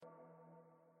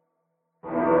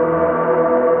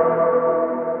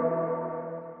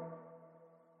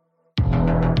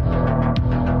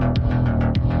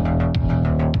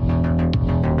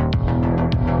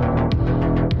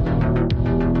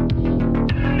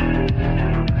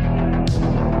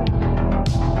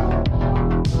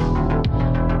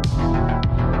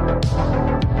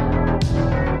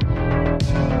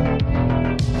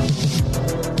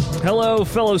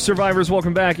Hello, fellow survivors.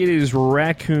 Welcome back. It is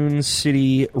Raccoon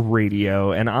City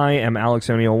Radio, and I am Alex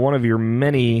O'Neill, one of your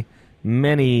many,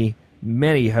 many,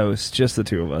 many hosts. Just the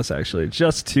two of us, actually.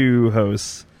 Just two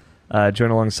hosts. Join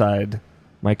alongside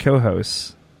my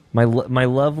co-hosts, my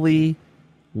lovely,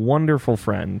 wonderful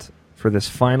friend for this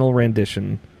final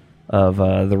rendition of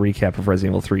the recap of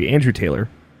Resident Evil 3, Andrew Taylor.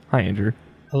 Hi, Andrew.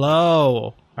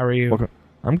 Hello. How are you? Welcome.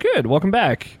 I'm good. Welcome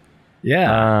back.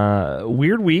 Yeah.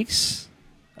 Weird weeks.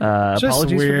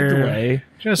 Apologies weird. for the delay.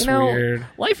 Just weird.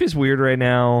 Life is weird right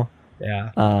now.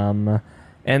 Yeah.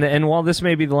 And while this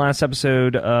may be the last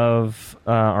episode of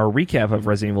our recap of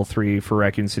Resident Evil 3 for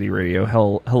Raccoon City Radio,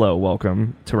 hello,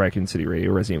 welcome to Raccoon City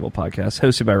Radio, Resident Evil podcast,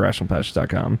 hosted by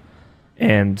RationalPassion.com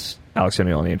and Alex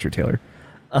O'Neill and Andrew Taylor.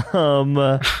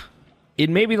 It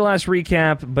may be the last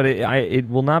recap, but it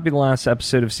will not be the last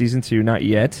episode of Season 2, not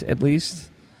yet, at least.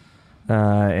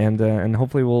 And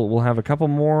hopefully we'll have a couple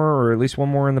more, or at least one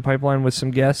more in the pipeline with some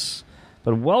guests.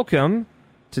 But welcome.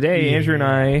 Today, Andrew and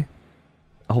I,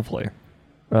 hopefully,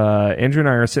 Andrew and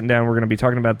I are sitting down. We're going to be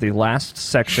talking about the last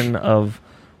section of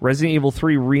Resident Evil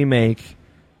 3 Remake,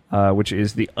 which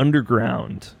is the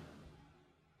Underground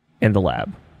and the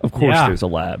lab. Of course there's a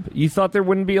lab. You thought there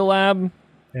wouldn't be a lab?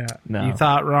 Yeah. No. You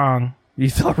thought wrong. You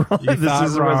thought wrong. This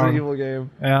is a Resident Evil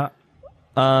game. Yeah.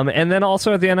 And then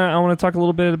also at the end, I want to talk a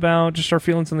little bit about just our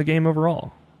feelings on the game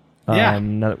overall. Yeah.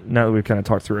 Now that we've kind of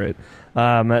talked through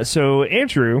it. So,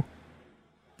 Andrew,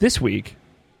 this week,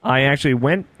 I actually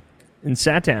went and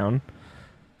sat down,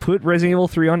 put Resident Evil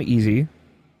 3 on easy,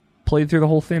 played through the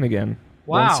whole thing again.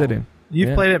 Wow. One sitting.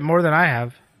 You've played it more than I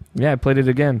have. Yeah, I played it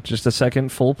again. Just a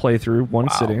second full playthrough, one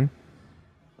sitting.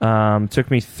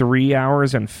 Took me 3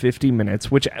 hours and 50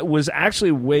 minutes, which was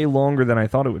actually way longer than I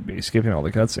thought it would be, skipping all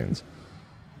the cutscenes.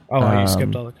 Oh, you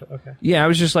skipped all the... Okay. Yeah, I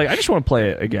was just like, I just want to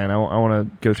play it again. I want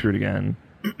to go through it again.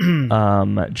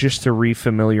 Just to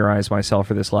refamiliarize myself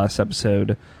for this last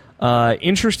episode.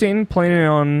 Interesting, playing it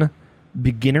on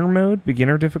beginner mode,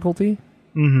 beginner difficulty.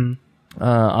 Mm-hmm.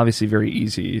 Obviously very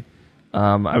easy.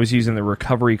 I was using the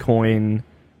recovery coin,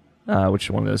 which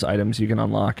is one of those items you can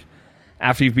unlock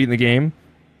after you've beaten the game.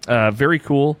 Very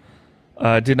cool.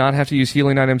 Did not have to use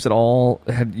healing items at all.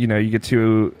 You get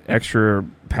 2 extra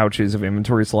pouches of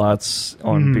inventory slots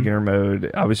on beginner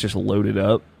mode. I was just loaded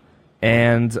up.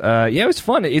 And it was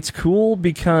fun. It's cool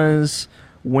because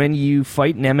when you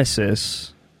fight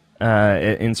Nemesis,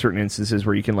 in certain instances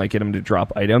where you can get him to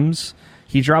drop items,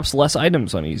 he drops less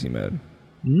items on easy mode.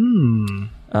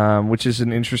 Which is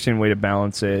an interesting way to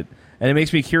balance it. And it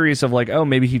makes me curious of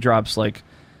maybe he drops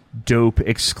dope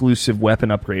exclusive weapon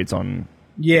upgrades on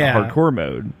hardcore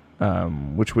mode,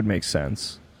 which would make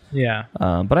sense. Yeah.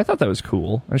 But I thought that was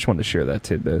cool. I just wanted to share that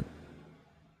tidbit.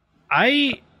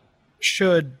 I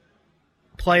should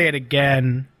play it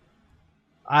again.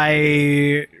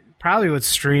 I probably would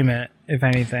stream it, if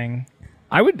anything.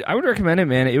 I would recommend it,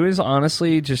 man. It was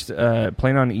honestly just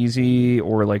playing on easy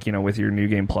or with your New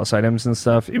Game Plus items and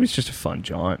stuff. It was just a fun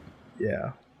jaunt.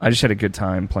 Yeah. I just had a good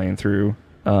time playing through.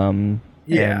 And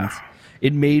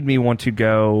it made me want to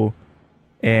go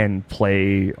and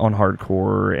play on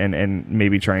hardcore and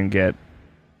maybe try and get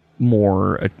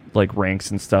more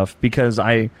ranks and stuff, because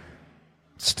I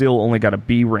still only got a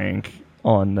B rank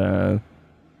on that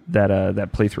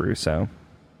playthrough. So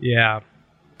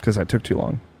because I took too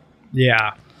long.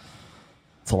 Yeah,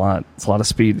 it's a lot. It's a lot of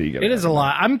speed that you get. It is a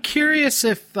lot. I'm curious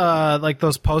if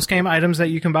those post game items that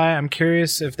you can buy. I'm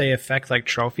curious if they affect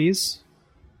trophies.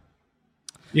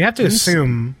 You have to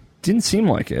assume. Didn't seem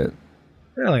like it.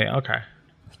 Really? Okay.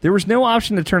 There was no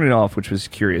option to turn it off, which was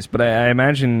curious. But I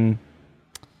imagine...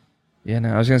 Yeah,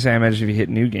 no, I was going to say I imagine if you hit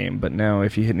New Game, but no,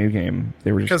 if you hit New Game,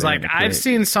 they were just... Because, I've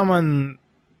seen someone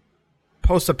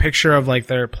post a picture of,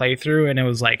 their playthrough, and it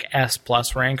was,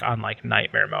 S+ rank on,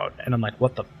 Nightmare mode. And I'm like,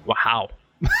 what the... How?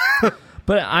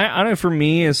 But I don't know, for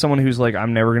me, as someone who's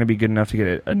I'm never going to be good enough to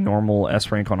get a normal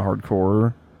S rank on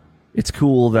hardcore, it's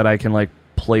cool that I can,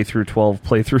 play through 12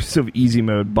 playthroughs of easy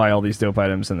mode, buy all these dope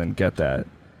items, and then get that.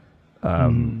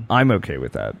 I'm okay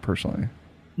with that, personally.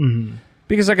 Mm-hmm.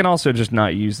 Because I can also just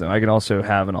not use them. I can also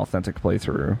have an authentic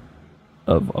playthrough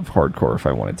of hardcore if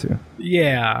I wanted to.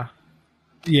 Yeah.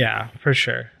 Yeah, for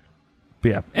sure. But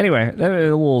yeah. Anyway, a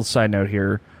little side note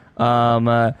here.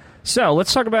 So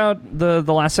let's talk about the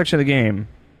last section of the game.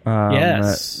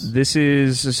 Yes. This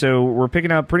is... So we're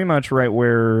picking up pretty much right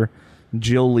where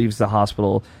Jill leaves the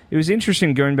hospital. It was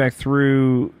interesting going back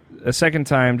through a second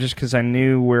time just because I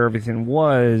knew where everything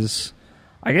was.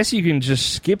 I guess you can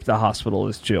just skip the hospital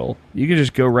as Jill. You can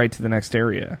just go right to the next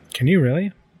area. Can you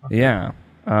really? Okay. Yeah.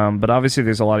 But obviously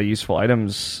there's a lot of useful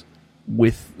items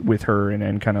with her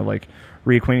and kind of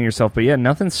reacquainting yourself. But yeah,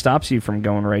 nothing stops you from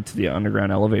going right to the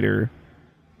underground elevator.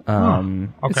 Okay.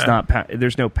 It's not.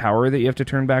 There's no power that you have to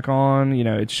turn back on.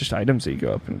 It's just items that you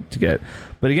go up to get.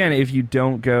 But again, if you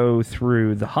don't go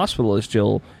through the hospitalist,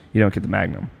 you don't get the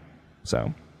Magnum.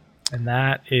 So, and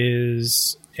that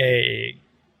is a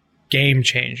game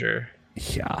changer.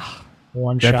 Yeah,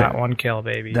 one shot, one kill,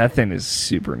 baby. That thing is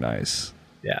super nice.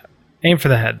 Yeah, aim for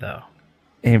the head though.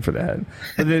 Aim for the head.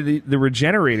 the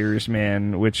regenerators,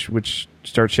 man, which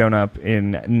start showing up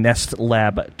in Nest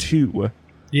Lab 2.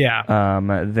 Yeah.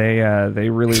 They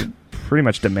really pretty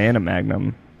much demand a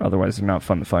Magnum, otherwise they're not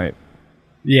fun to fight.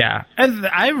 Yeah. And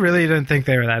I really didn't think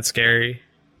they were that scary.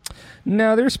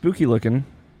 No, they're spooky looking.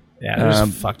 Yeah, they're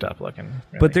just fucked up looking.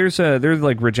 Really. But there's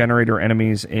like regenerator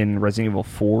enemies in Resident Evil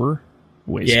 4.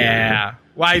 Way yeah.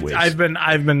 Well,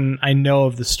 I know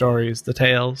of the stories, the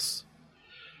tales.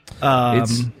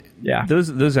 Yeah.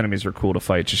 Those enemies are cool to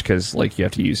fight just because like you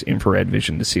have to use infrared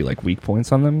vision to see like weak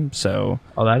points on them. So.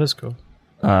 Oh, that is cool.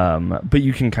 But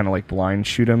you can kind of like blind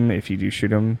shoot them if you do shoot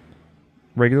them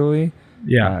regularly.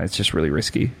 Yeah. It's just really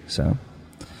risky. So.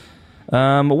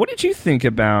 What did you think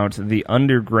about the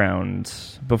underground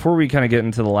before we kind of get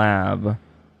into the lab?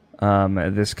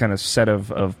 This kind of set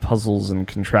of puzzles and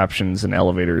contraptions and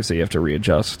elevators that you have to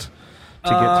readjust to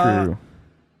get through.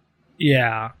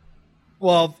 Yeah.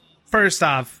 Well, first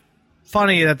off,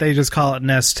 funny that they just call it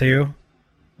Nest 2.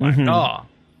 Like,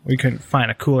 we couldn't find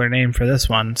a cooler name for this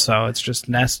one, so it's just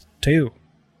Nest 2.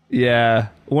 Yeah.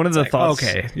 One of the thoughts.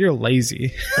 Okay, you're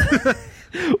lazy.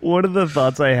 One of the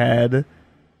thoughts I had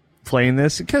playing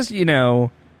this, because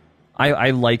I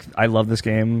love this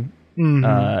game,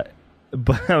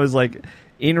 but I was like,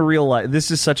 in real life,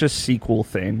 this is such a sequel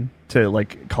thing to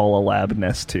like call a lab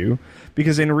Nest 2,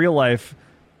 because in real life,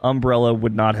 Umbrella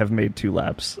would not have made 2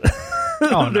 labs.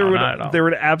 Oh, no, there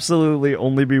would absolutely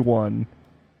only be one,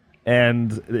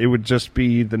 and it would just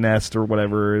be the Nest or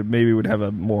whatever. Maybe it would have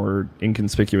a more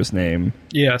inconspicuous name.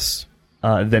 Yes.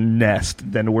 Than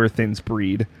Nest, than where things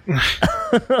breed.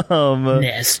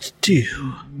 Nest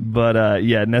 2. But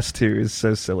yeah, Nest 2 is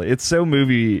so silly. It's so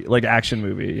movie, like action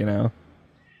movie,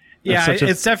 Yeah,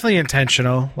 it's definitely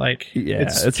intentional. Like, yeah,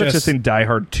 it's such a thing Die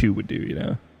Hard 2 would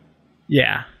do,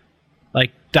 Yeah.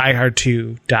 Like Die Hard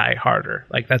 2, Die Harder.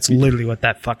 Like, that's literally what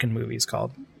that fucking movie's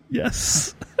called.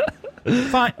 Yes.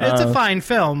 Fine. It's a fine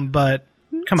film, but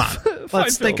come on.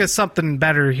 Let's think of something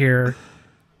better here.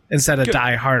 Instead of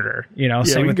Die Harder,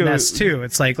 same with Nest 2.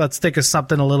 It's like, let's think of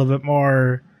something a little bit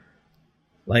more,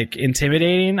 like,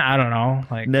 intimidating. I don't know.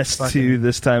 Like Nest 2,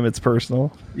 this time it's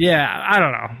personal. Yeah, I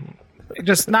don't know.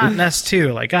 Just not Nest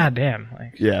 2. Like, goddamn.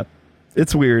 Like, yeah,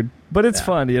 it's weird, but it's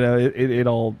fun. It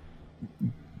all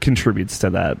contributes to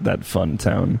that fun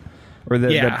tone, or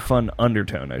that fun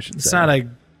undertone, I should say.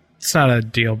 It's not a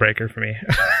deal breaker for me.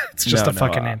 It's just a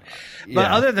fucking name. But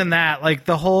other than that, like,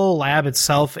 the whole lab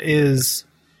itself is.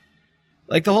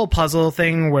 Like, the whole puzzle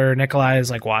thing where Nikolai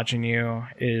is, like, watching you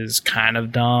is kind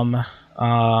of dumb.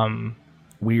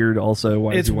 Weird, also.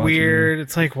 Why it's weird.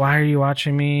 It's like, why are you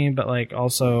watching me? But, like,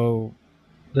 also,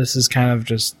 this is kind of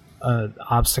just an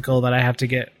obstacle that I have to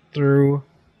get through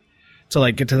to,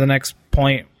 like, get to the next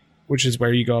point, which is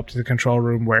where you go up to the control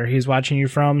room where he's watching you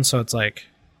from. So it's like,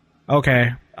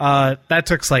 okay, that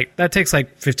takes,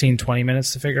 like, 15, 20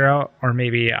 minutes to figure out. Or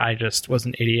maybe I just was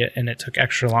an idiot and it took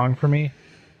extra long for me.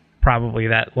 Probably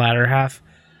that latter half.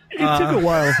 It took a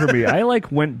while for me. I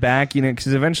went back, because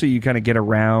eventually you kind of get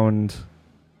around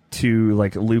to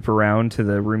loop around to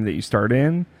the room that you start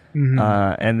in,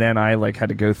 and then I had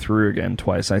to go through again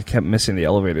twice. I kept missing the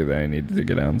elevator that I needed to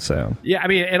get on. So yeah, I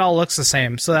mean, it all looks the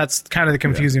same. So that's kind of the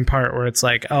confusing part where it's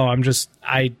like, oh,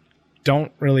 I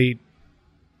don't really.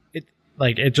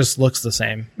 It just looks the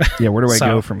same. Yeah, where do I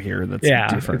go from here? That's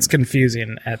different. It's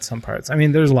confusing at some parts. I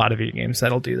mean, there's a lot of video games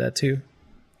that'll do that too.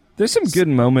 There's some good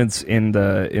moments in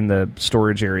the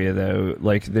storage area, though.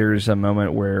 Like, there's a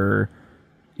moment where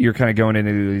you're kind of going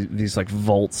into these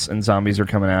vaults and zombies are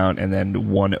coming out, and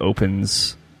then one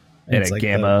opens and a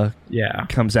gamma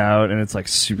comes out, and it's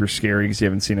super scary because you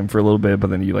haven't seen him for a little bit,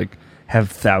 but then you have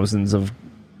thousands of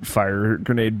fire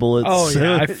grenade bullets. Oh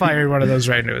yeah, I fired one of those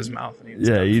right into his mouth.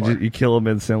 And you kill him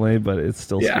instantly, but it's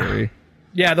still scary.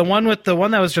 Yeah, the one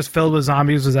that was just filled with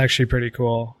zombies was actually pretty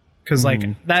cool. Because,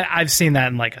 that I've seen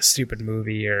that in, a stupid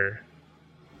movie or,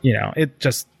 it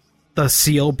just, the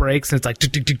seal breaks and it's like,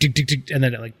 tick, tick, tick, tick, tick, tick, and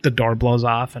then, the door blows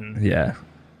off and... Yeah.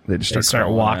 They just start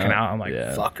walking out. I'm like,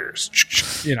 fuckers.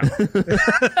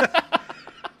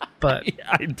 but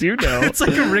I do know. it's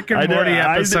like a Rick and Morty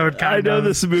episode. I know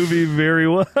this movie very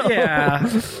well.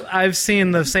 Yeah, I've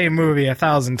seen the same movie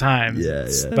 1,000 times. Yeah.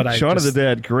 But Shaun of the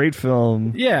Dead, great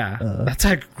film. Yeah, that's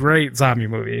a great zombie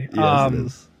movie. Yes, it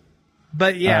is.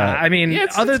 But yeah, I mean,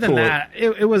 other than cool. that,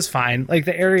 it was fine. Like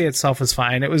the area itself was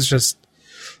fine. It was just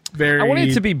very. I wanted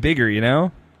it to be bigger, you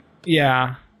know.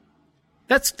 Yeah,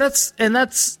 that's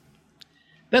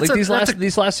like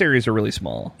these last areas are really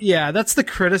small. Yeah, that's the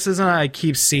criticism I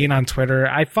keep seeing on Twitter.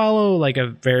 I follow like a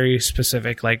very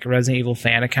specific like Resident Evil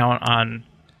fan account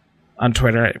on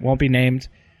Twitter. It won't be named,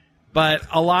 but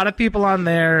a lot of people on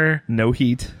there. No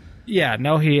heat. Yeah,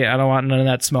 no heat. I don't want none of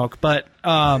that smoke. But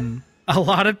a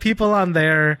lot of people on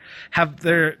there have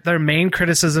their main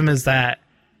criticism is that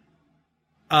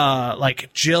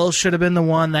like Jill should have been the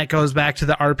one that goes back to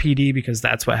the RPD because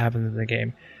that's what happened in the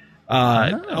game.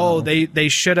 They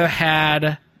should have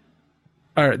had,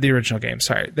 or the original game.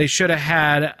 Sorry, they should have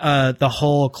had the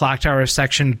whole clock tower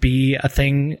section be a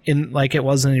thing in like it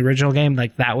was in the original game.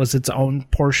 Like that was its own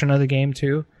portion of the game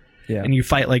too. Yeah, and you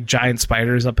fight like giant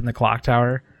spiders up in the clock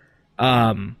tower,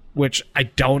 which I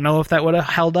don't know if that would have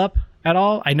held up at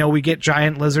all. I know we get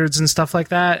giant lizards and stuff like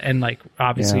that, and like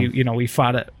obviously we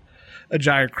fought a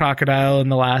giant crocodile in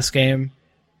the last game.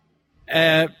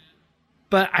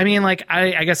 But I mean, like,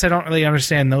 I guess I don't really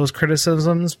understand those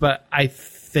criticisms, but I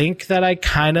think that I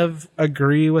kind of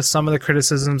agree with some of the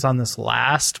criticisms on this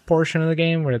last portion of the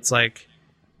game where it's like,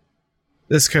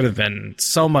 this could have been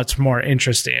so much more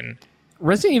interesting.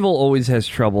 Resident Evil always has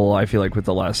trouble, I feel like, with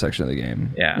the last section of the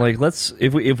game. Yeah. Like,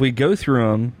 if we go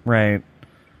through them, right,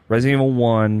 Resident Evil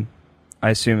 1, I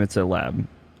assume it's a lab.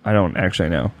 I don't actually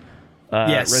know.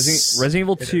 Yes. Resident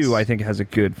Evil 2, I think, has a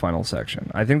good final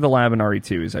section. I think the lab in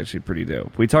RE2 is actually pretty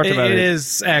dope. We talked about it. It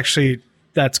is actually,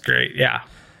 that's great, yeah.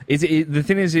 The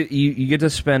thing is, you get to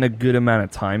spend a good amount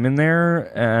of time in there,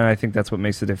 and I think that's what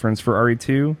makes the difference for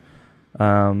RE2.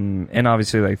 And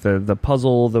obviously, like, the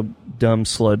puzzle, the dumb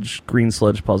green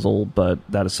sludge puzzle, but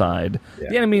that aside,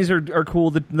 the enemies are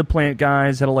cool. The plant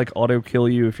guys that'll, like, auto-kill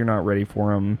you if you're not ready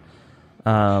for them.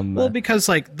 Well, because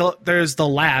like there's the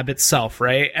lab itself,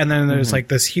 right? And then there's like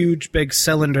this huge big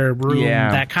cylinder room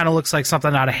that kind of looks like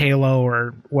something out of Halo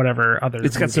or whatever other.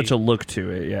 It's got such a look to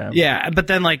it, yeah. Yeah, but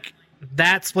then like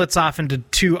that splits off into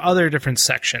two other different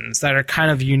sections that are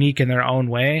kind of unique in their own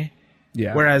way.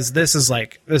 Yeah. Whereas this is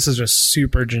just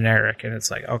super generic, and it's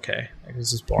like, okay, like,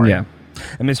 this is boring. Yeah.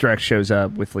 And Mr. X shows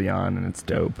up with Leon, and it's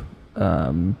dope.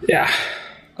 Yeah.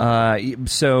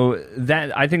 So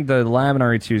that I think the lab in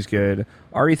RE2 is good.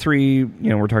 RE3,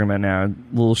 we're talking about now, a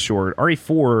little short.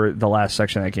 RE4, the last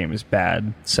section of that game is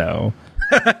bad. So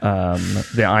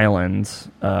the island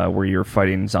where you're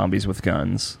fighting zombies with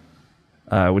guns,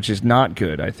 which is not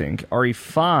good. I think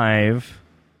RE5.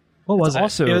 What was it?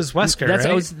 Also, it was Wesker,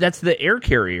 right? That's the air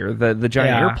carrier, the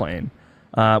giant airplane,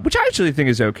 which I actually think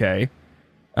is okay.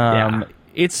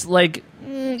 It's like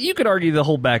you could argue the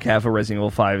whole back half of Resident Evil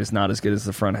 5 is not as good as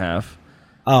the front half.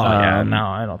 Oh, yeah. No,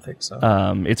 I don't think so.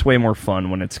 It's way more fun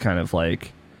when it's kind of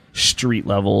like street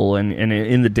level and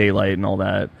in the daylight and all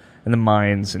that. And the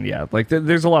mines and like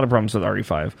there's a lot of problems with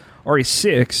RE5.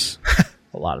 RE6...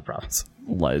 a lot of problems.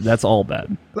 That's all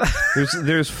bad.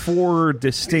 There's 4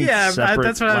 distinct separate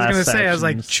that's what I was going to say. I was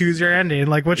like, choose your ending.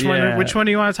 Like, which one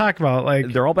do you want to talk about?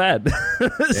 Like, they're all bad.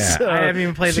 So, I haven't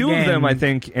even played the game. 2 of them, I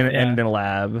think, end in a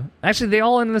lab. Actually, they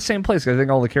all end in the same place. I think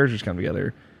all the characters come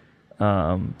together.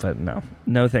 But no,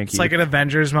 thank you. It's like an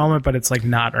Avengers moment, but it's like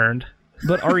not earned.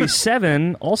 But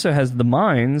RE7 also has the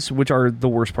mines, which are the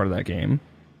worst part of that game,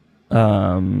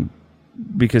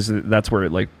 because that's where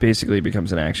it like basically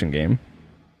becomes an action game.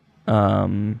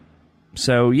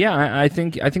 So yeah, I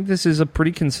think this is a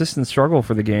pretty consistent struggle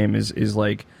for the game. Is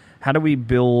like, how do we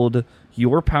build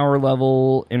your power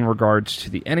level in regards to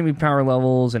the enemy power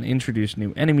levels and introduce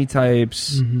new enemy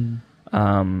types,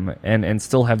 and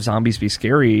still have zombies be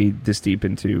scary this deep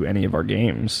into any of our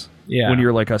games. Yeah, when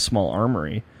you're like a small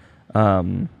armory,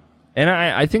 and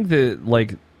I think that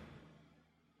like.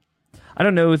 I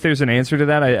don't know if there's an answer to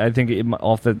that. I think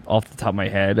off the top of my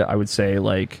head, I would say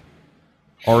like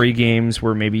RE games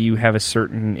where maybe you have a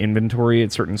certain inventory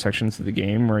at certain sections of the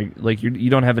game, where like you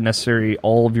don't have necessarily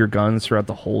all of your guns throughout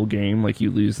the whole game, like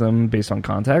you lose them based on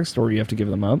context, or you have to give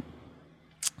them up.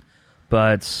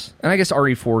 And I guess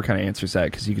RE4 kind of answers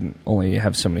that because you can only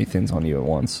have so many things on you at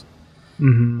once.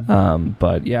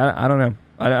 But yeah, I don't know.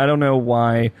 I don't know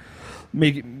why.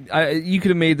 You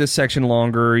could have made this section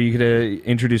longer. You could have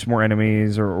introduced more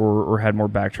enemies or had more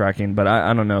backtracking. But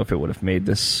I don't know if it would have made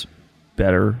this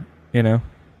better.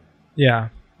 Yeah,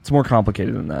 it's more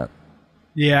complicated than that.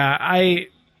 Yeah,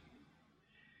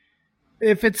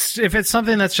 If it's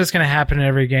something that's just going to happen in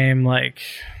every game, like,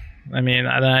 I mean,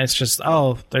 it's just,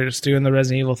 they're just doing the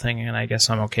Resident Evil thing, and I guess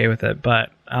I'm okay with it.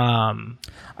 But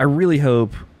I really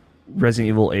hope Resident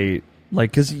Evil 8, like,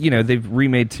 because, you know, they've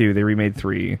remade 2, they remade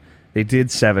 3, they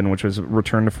did 7, which was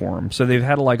Return to Form. So they've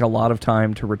had, like, a lot of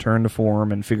time to return to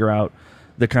form and figure out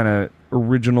the kind of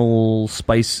original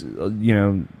spice,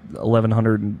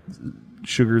 1,100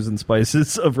 sugars and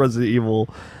spices of Resident Evil,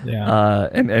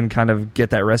 and kind of get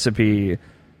that recipe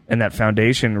and that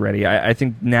foundation ready. I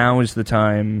think now is the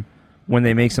time when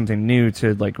they make something new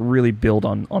to like really build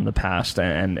on the past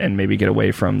and maybe get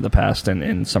away from the past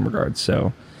in some regards.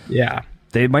 So yeah,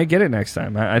 they might get it next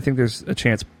time. I think there's a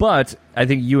chance. But I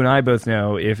think you and I both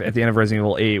know if at the end of Resident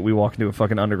Evil 8 we walk into a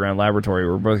fucking underground laboratory,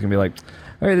 we're both going to be like,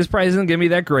 all right, this probably isn't going to be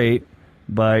that great,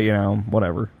 but, you know,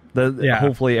 whatever.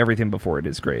 Hopefully everything before it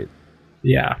is great.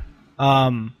 Yeah.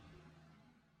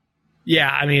 Yeah,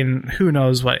 I mean, who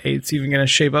knows what 8's even going to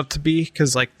shape up to be,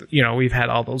 because, like, you know, we've had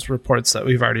all those reports that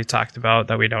we've already talked about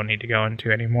that we don't need to go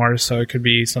into anymore, so it could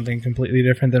be something completely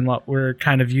different than what we're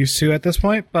kind of used to at this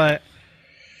point. But,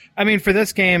 I mean, for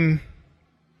this game,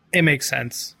 it makes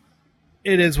sense.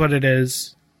 It is what it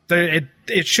is.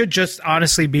 It should just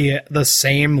honestly be the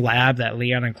same lab that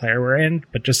Leon and Claire were in,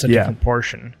 but just a different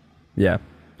portion. Yeah.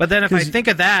 But then if I think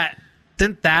of that,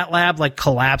 didn't that lab, like,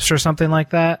 collapse or something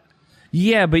like that?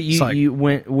 Yeah, but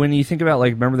when you think about,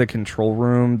 like, remember the control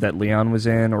room that Leon was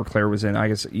in or Claire was in, I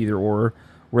guess either or,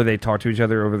 where they talked to each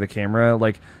other over the camera,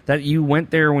 like, that you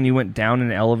went there when you went down an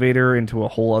elevator into a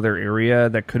whole other area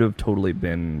that could have totally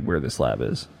been where this lab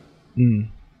is.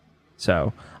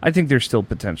 So I think there's still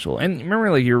potential. And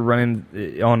remember, like, you're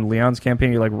running on Leon's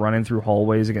campaign, you're like running through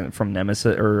hallways again from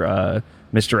Nemesis or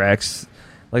Mr. X.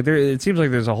 Like, it seems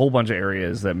like there's a whole bunch of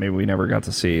areas that maybe we never got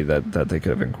to see that they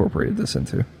could have incorporated this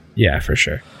into. Yeah, for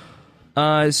sure.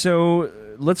 So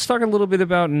let's talk a little bit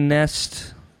about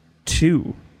Nest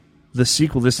 2, the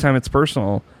sequel. This time it's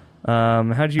personal.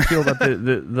 How did you feel about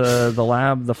the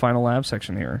lab, the final lab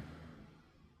section here?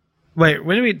 Wait,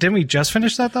 didn't we just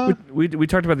finish that though? We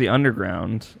talked about the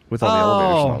underground with all the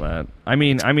elevators and all that. I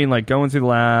mean, like going through the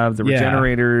lab, the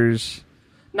regenerators.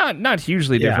 Not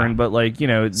hugely different, but like, you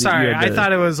know. Sorry, I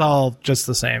thought it was all just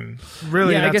the same.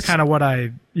 Really, that's kind of what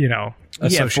I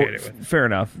associated with. Fair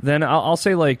enough. Then I'll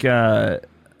say like, the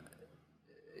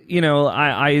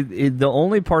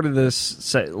only part of this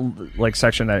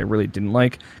section that I really didn't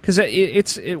like, because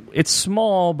it's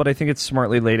small, but I think it's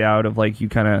smartly laid out of like you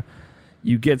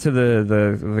get to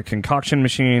the concoction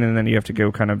machine, and then you have to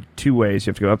go kind of two ways.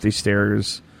 You have to go up these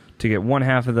stairs to get one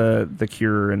half of the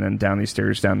cure, and then down these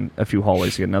stairs, down a few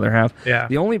hallways to get another half. Yeah.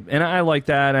 And I like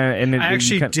that. And I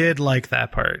actually did like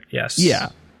that part. Yes. Yeah.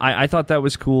 I thought that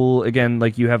was cool. Again,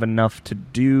 like you have enough to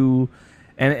do.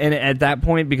 And at that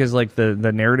point, because like the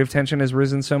narrative tension has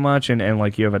risen so much, and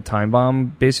like you have a time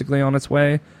bomb basically on its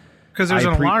way. Because there's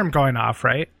an alarm going off,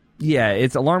 right? Yeah,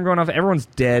 it's alarm going off. Everyone's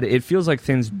dead. It feels like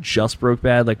things just broke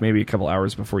bad, like maybe a couple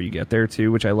hours before you get there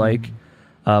too, which I like.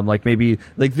 Like maybe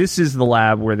like this is the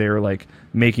lab where they were like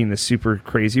making the super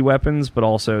crazy weapons, but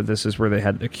also this is where they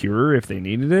had the cure if they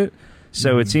needed it.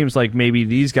 So it seems like maybe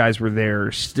these guys were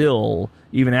there still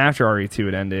even after RE2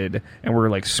 had ended, and were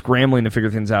like scrambling to figure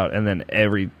things out, and then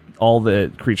all the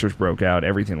creatures broke out,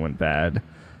 everything went bad.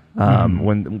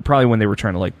 When they were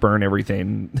trying to like burn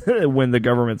everything when the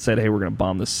government said, hey, we're going to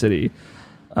bomb the city.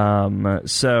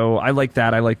 So I like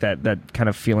that. I like that kind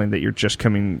of feeling that you're just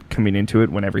coming into it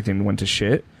when everything went to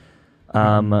shit.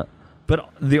 But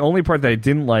the only part that I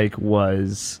didn't like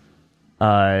was,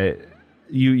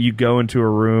 you go into a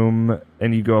room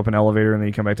and you go up an elevator and then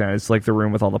you come back down. It's like the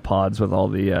room with all the pods with all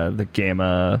the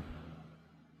gamma.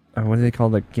 What do they call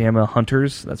the gamma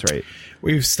hunters? That's right.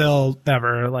 We've still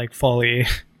never like fully.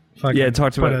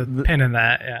 Talked put about a pin in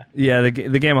that. Yeah, the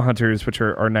gamma hunters, which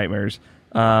are nightmares.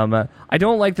 I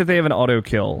don't like that they have an auto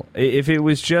kill. If it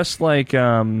was just like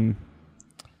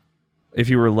if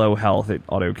you were low health, it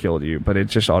auto killed you, but it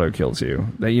just auto kills you.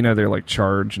 They're like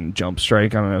charge and jump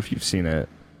strike. I don't know if you've seen it.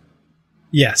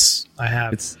 Yes, I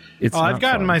have. I've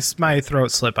gotten my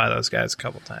throat slit by those guys a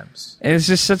couple times. And it's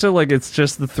just such a it's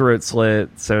just the throat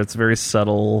slit, so it's very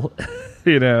subtle,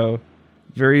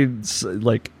 very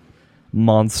like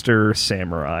monster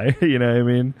samurai, you know what I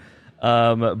mean?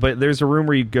 But there's a room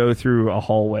where you go through a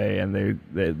hallway and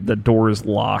the doors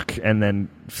lock, and then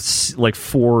like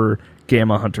 4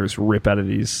 gamma hunters rip out of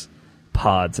these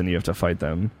pods and you have to fight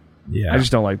them. Yeah, I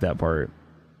just don't like that part.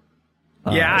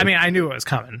 Yeah, I mean, I knew it was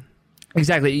coming.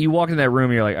 Exactly. You walk into that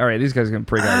room and you're like, all right, these guys are going to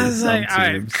break out of these all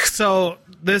right, so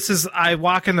I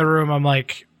walk in the room, I'm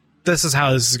like, this is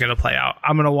how this is going to play out.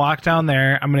 I'm going to walk down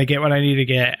there. I'm going to get what I need to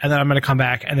get. And then I'm going to come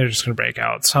back and they're just going to break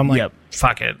out. So I'm like,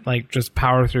 fuck it. Like, just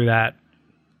power through that.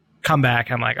 Come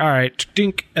back. I'm like, all right,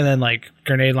 dink. And then like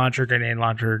grenade launcher, grenade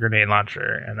launcher, grenade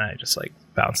launcher. And then I just like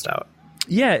bounced out.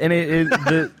 Yeah.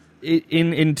 And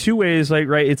in two ways, like,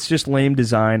 right, it's just lame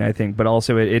design, I think, but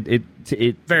also it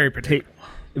very predictable.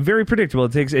 Very predictable.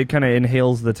 It kind of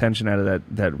inhales the tension out of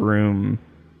that room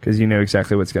because you know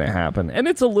exactly what's going to happen. And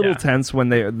it's a little tense when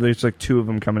there's like two of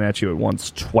them coming at you at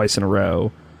once, twice in a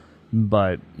row.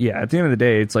 But yeah, at the end of the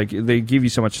day, it's like they give you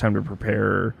so much time to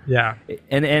prepare. Yeah.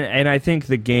 And I think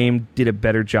the game did a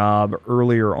better job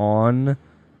earlier on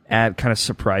at kind of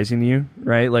surprising you,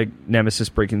 right? Like Nemesis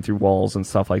breaking through walls and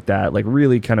stuff like that. Like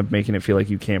really kind of making it feel like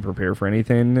you can't prepare for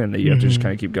anything and that you have to just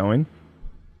kind of keep going.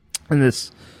 And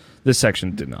this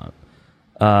section did not.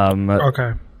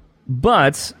 Okay.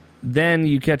 But then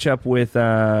you catch up with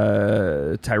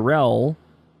Tyrell,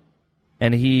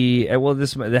 and they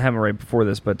happened right before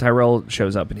this, but Tyrell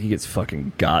shows up and he gets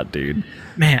fucking got, dude.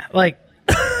 Man, like,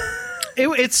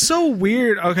 it's so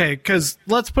weird. Okay, because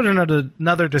let's put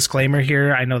another disclaimer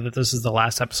here. I know that this is the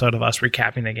last episode of us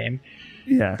recapping the game.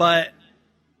 Yeah.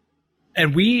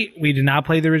 And we did not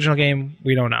play the original game.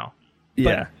 We don't know.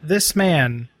 Yeah. But this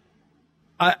man...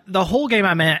 the whole game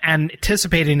I'm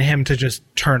anticipating him to just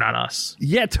turn on us.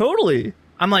 Yeah, totally.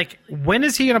 I'm like, when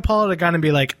is he going to pull out a gun and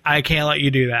be like, I can't let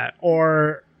you do that?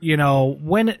 Or, you know,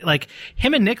 when, like,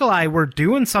 him and Nikolai were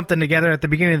doing something together at the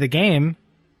beginning of the game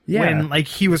when, like,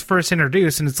 he was first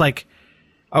introduced, and it's like,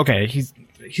 okay,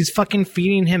 he's fucking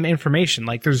feeding him information.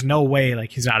 Like, there's no way,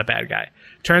 like, he's not a bad guy.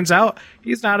 Turns out,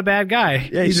 he's not a bad guy.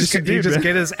 Yeah, he just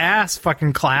get his ass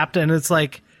fucking clapped, and it's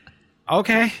like,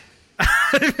 okay.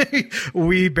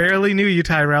 We barely knew you,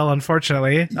 Tyrell,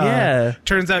 unfortunately. Yeah.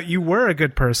 Turns out you were a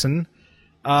good person.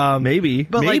 Maybe.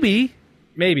 But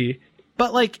maybe.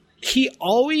 But, like, he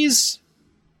always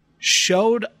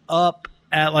showed up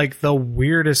at, like, the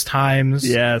weirdest times.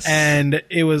 Yes. And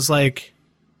it was like,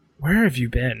 where have you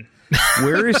been?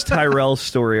 Where is Tyrell's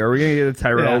story? Are we going to get a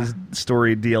Tyrell's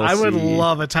story DLC? I would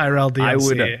love a Tyrell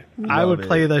DLC. I would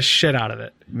play the shit out of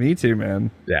it. Me too,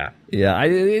 man. Yeah. Yeah,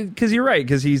 because you're right,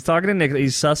 because he's talking to Nick,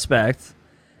 he's suspect.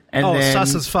 And then,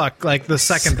 sus as fuck. Like, the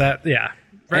second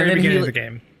very beginning of the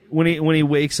game. When he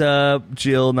wakes up,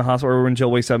 Jill in the hospital, or when Jill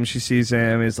wakes up and she sees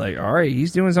him, it's like, all right,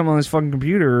 he's doing something on his fucking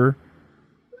computer.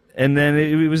 And then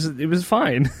it was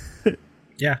fine.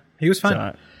 Yeah, he was fine.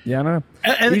 So, yeah, I don't know.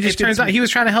 And it turns out he was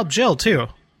trying to help Jill, too.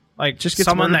 Like, just gets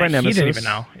someone murdered that by he Nemesis. didn't even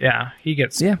know. Yeah, he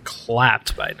gets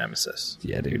clapped by Nemesis.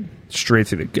 Yeah, dude. Straight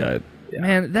through the gut. Yeah.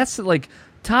 Man, that's like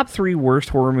top 3 worst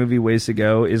horror movie ways to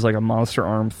go is like a monster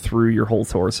arm through your whole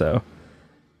torso.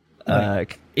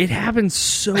 It happens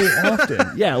so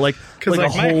often. Yeah, like because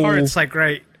like my heart's like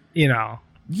right, you know.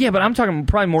 Yeah, but I'm talking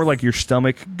probably more like your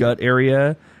stomach, gut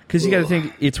area, because you got to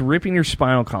think it's ripping your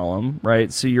spinal column,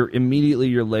 right? So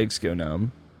your legs go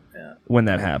numb when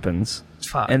that happens,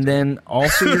 and then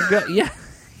also your gut. Yeah,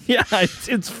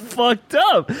 it's fucked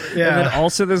up. Yeah, and then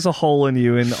also there's a hole in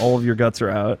you, and all of your guts are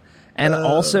out, and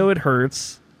also it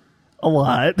hurts a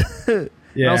lot. Yeah,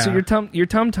 and also your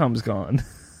tum-tum's gone.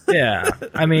 Yeah,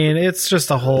 I mean, it's just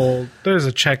there's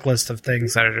a checklist of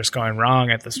things that are just going wrong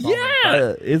at this moment.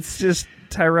 Yeah, it's just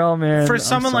Tyrell, man. For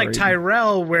someone like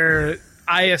Tyrell, where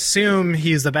I assume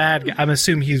he's the bad guy, I'm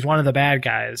assuming he's one of the bad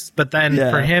guys, but then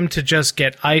for him to just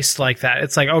get iced like that,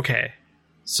 it's like, okay,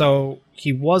 so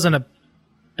he wasn't a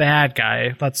bad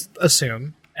guy, let's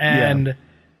assume, and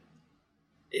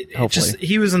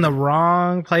he was in the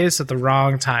wrong place at the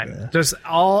wrong time. Yeah. Just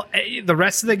the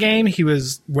rest of the game, he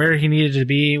was where he needed to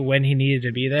be when he needed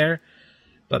to be there.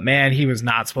 But man, he was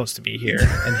not supposed to be here,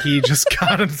 and he just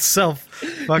got himself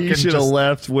fucking. He should have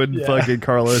left when fucking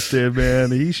Carlos did,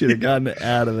 man. He should have gotten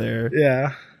out of there.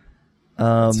 Yeah.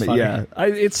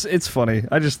 It's funny.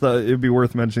 I just thought it'd be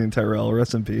worth mentioning Tyrell.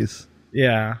 Rest in peace.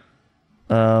 Yeah.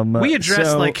 We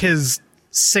addressed like his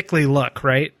sickly look,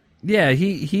 right? Yeah,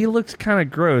 he looked kind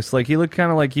of gross. Like, he looked kind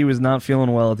of like he was not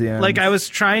feeling well at the end. Like, I was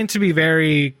trying to be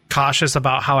very cautious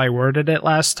about how I worded it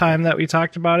last time that we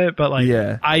talked about it, but, like,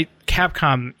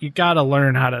 Capcom, you gotta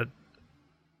learn how to,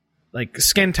 like,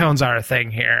 skin tones are a thing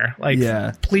here. Like,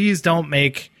 please don't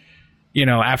make, you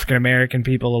know, African-American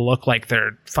people look like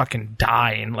they're fucking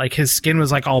dying. Like, his skin was,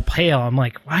 like, all pale. I'm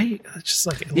like, why? It's just,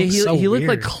 like, it looks so he looked weird.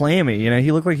 like clammy, you know?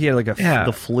 He looked like he had, like,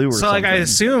 the flu or something. So, like, I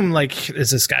assume, like,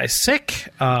 is this guy sick?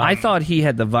 I thought he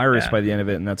had the virus by the end of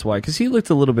it, and that's why. Because he looked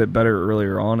a little bit better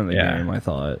earlier on in the game, I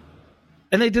thought.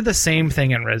 And they did the same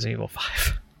thing in Resident Evil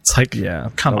 5. It's like,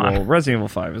 come on. Well, Resident Evil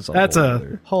 5 is that's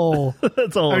a whole...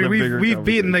 That's a whole bigger We've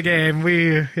beaten the game.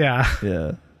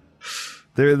 Yeah.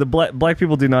 The black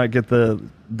people do not get the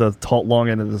long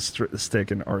end of the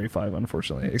stick in RE5,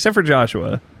 unfortunately, except for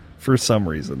Joshua for some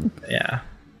reason. Yeah.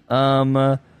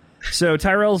 So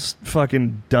Tyrell's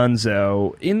fucking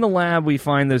dunzo. In the lab, we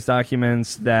find those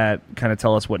documents that kind of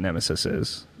tell us what Nemesis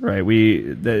is. Right?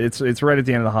 It's right at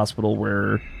the end of the hospital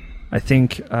where I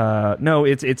think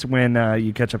it's when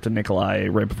you catch up to Nikolai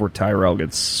right before Tyrell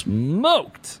gets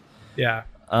smoked. Yeah.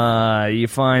 You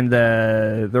find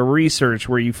the research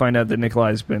where you find out that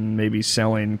Nikolai's been maybe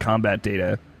selling combat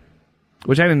data,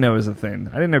 which I didn't know was a thing.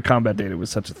 I didn't know combat data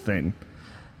was such a thing.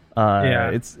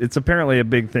 It's apparently a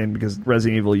big thing because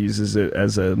Resident Evil uses it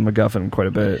as a MacGuffin quite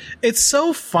a bit. It's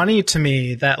so funny to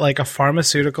me that like a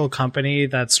pharmaceutical company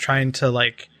that's trying to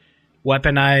like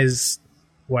weaponize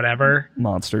whatever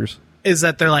monsters is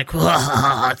that they're like,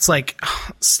 it's like,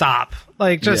 stop,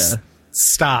 like just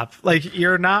stop, like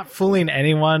you're not fooling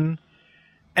anyone,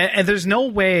 and there's no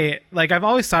way. Like I've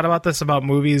always thought about this about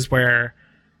movies where.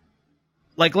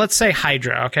 Like, let's say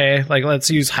Hydra, okay? Like,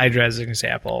 let's use Hydra as an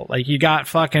example. Like, you got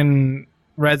fucking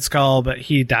Red Skull, but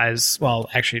he dies. Well,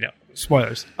 actually, no.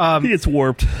 Spoilers. He gets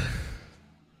warped.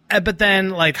 But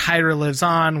then, like, Hydra lives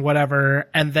on, whatever.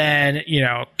 And then, you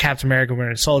know, Captain America,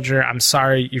 Winter Soldier. I'm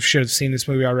sorry, you should have seen this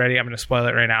movie already. I'm going to spoil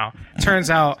it right now. Turns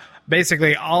out,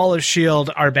 basically, all of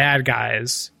S.H.I.E.L.D. are bad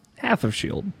guys. Half of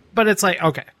S.H.I.E.L.D. But it's like,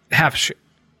 okay, half of S.H.I.E.L.D.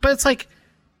 But it's like,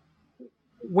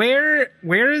 where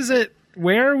is it?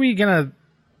 Where are we going to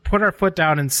put our foot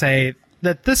down and say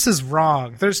that this is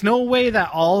wrong? There's no way that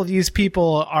all of these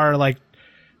people are like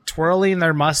twirling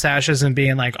their mustaches and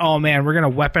being like, oh man, we're going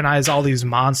to weaponize all these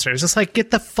monsters. It's like, get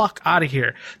the fuck out of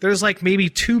here. There's like maybe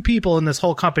 2 people in this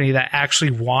whole company that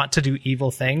actually want to do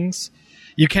evil things.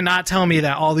 You cannot tell me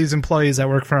that all these employees that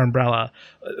work for Umbrella,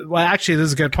 well, actually, this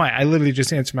is a good point. I literally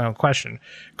just answered my own question.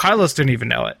 Carlos didn't even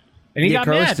know it. And he got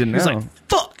Carlos mad. Didn't He's know. like,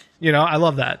 fuck. You know, I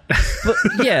love that. But,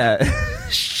 yeah.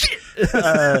 Shit.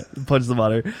 Punch the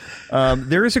monitor.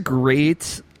 There is a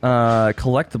great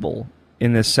collectible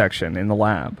in this section in the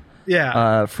lab.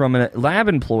 Yeah. From a lab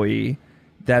employee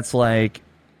that's like,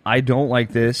 I don't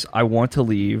like this. I want to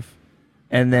leave.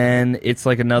 And then it's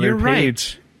like another You're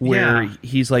page where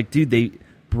he's like, dude,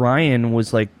 Brian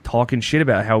was like talking shit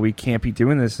about how we can't be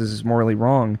doing this. This is morally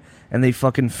wrong. And they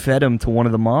fucking fed him to one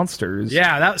of the monsters.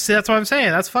 Yeah, that's what I'm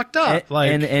saying. That's fucked up.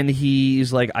 And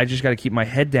he's like, I just got to keep my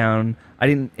head down.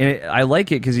 I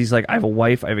like it because he's like, I have a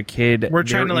wife, I have a kid. We're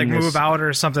trying to like move out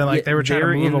or something. Like they were trying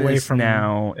to move away from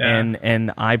now. Yeah.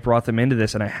 And I brought them into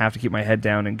this, and I have to keep my head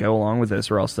down and go along with this,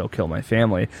 or else they'll kill my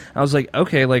family. I was like,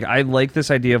 okay, like I like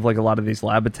this idea of like a lot of these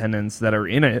lab attendants that are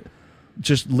in it,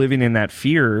 just living in that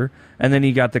fear. And then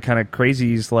you got the kind of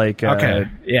crazies like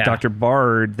Dr.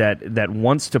 Bard that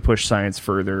wants to push science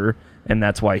further, and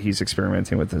that's why he's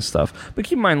experimenting with this stuff. But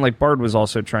keep in mind, like Bard was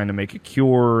also trying to make a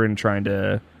cure and trying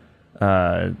to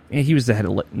he was the head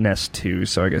of Nest too,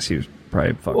 so I guess he was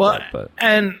probably fucked up. But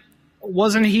and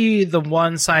wasn't he the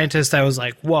one scientist that was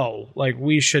like, whoa, like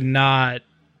we should not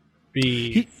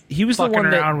be he was fucking the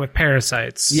one around with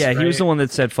parasites. Yeah, right? He was the one that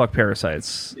said fuck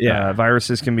parasites. Yeah.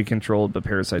 Viruses can be controlled, but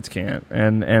parasites can't,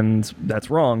 and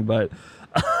that's wrong. But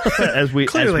as we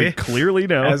clearly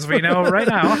know, as we know right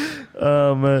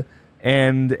now,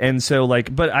 and so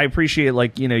like, but I appreciate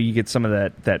like you get some of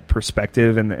that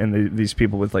perspective and these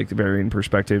people with like the varying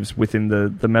perspectives within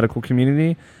the medical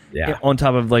community. Yeah. On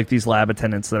top of like these lab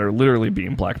attendants that are literally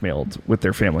being blackmailed with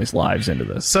their families' lives into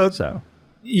this. So.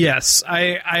 Yes,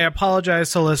 I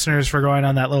apologize to listeners for going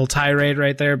on that little tirade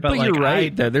right there, but like, you're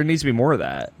right. There needs to be more of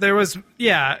that. There was,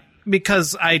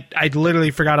 because I literally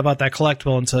forgot about that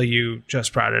collectible until you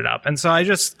just brought it up, and so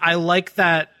I like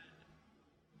that.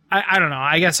 I don't know.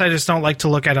 I guess I just don't like to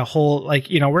look at a whole like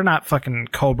we're not fucking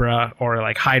Cobra or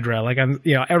like Hydra. Like I'm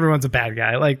everyone's a bad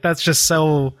guy. Like that's just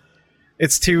so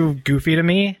it's too goofy to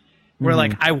me. Where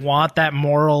like I want that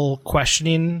moral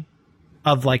questioning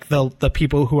of like the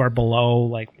people who are below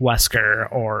like Wesker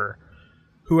or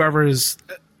whoever's.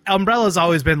 Umbrella's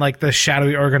always been like the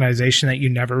shadowy organization that you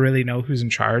never really know who's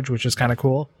in charge, which is kind of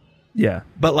cool. Yeah.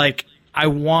 But like I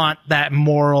want that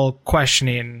moral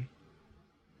questioning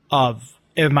of,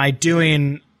 am I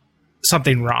doing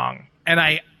something wrong? And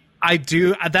I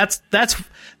do. That's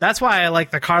why I like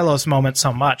the Carlos moment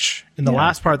so much in the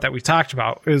last part that we talked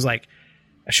about. It was like,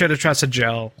 I should have trusted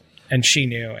Jill. And she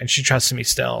knew, and she trusted me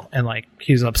still, and like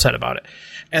he's upset about it,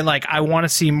 and like I want to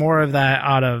see more of that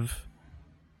out of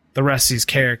the rest of these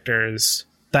characters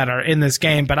that are in this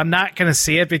game, but I'm not going to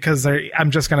see it because I'm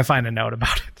just going to find a note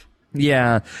about it.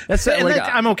 Yeah, that's like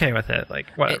I'm okay with it. Like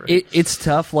whatever. It's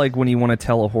tough, like when you want to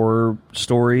tell a horror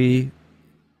story,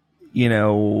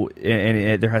 and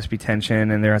there has to be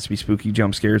tension and there has to be spooky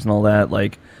jump scares and all that,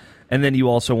 like. And then you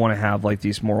also want to have like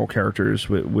these moral characters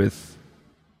with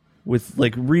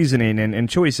like reasoning and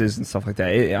choices and stuff like that.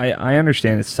 I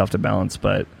understand it's tough to balance,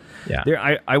 but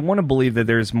I want to believe that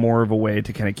there's more of a way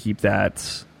to kind of keep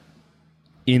that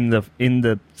in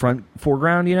the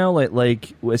foreground, you know,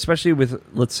 like especially with,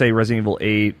 let's say, Resident Evil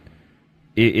 8,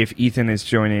 if Ethan is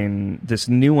joining this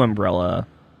new umbrella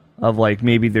of like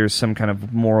maybe there's some kind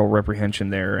of moral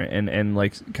reprehension there and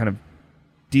like kind of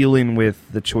dealing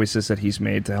with the choices that he's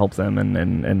made to help them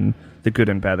and the good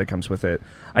and bad that comes with it.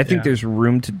 I think there's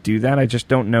room to do that. I just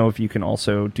don't know if you can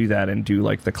also do that and do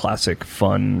like the classic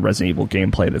fun Resident Evil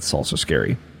gameplay that's also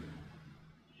scary.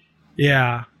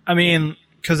 Yeah. I mean,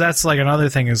 because that's like another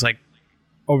thing is like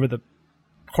over the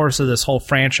course of this whole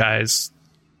franchise,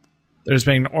 there's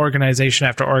been organization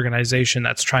after organization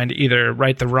that's trying to either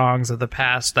right the wrongs of the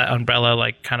past that Umbrella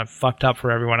like kind of fucked up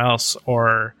for everyone else,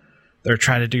 or they're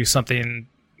trying to do something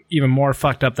even more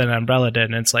fucked up than Umbrella did.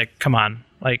 And it's like, come on,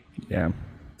 like,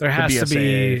 there has to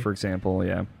be, for example,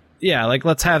 like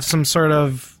let's have some sort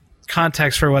of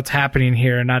context for what's happening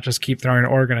here, and not just keep throwing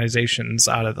organizations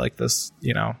out of like this,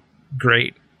 you know,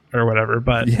 great or whatever.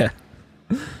 But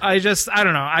I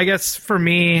don't know. I guess for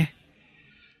me,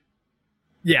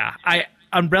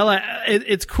 Umbrella,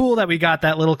 it's cool that we got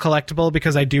that little collectible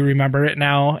because I do remember it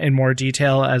now in more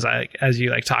detail as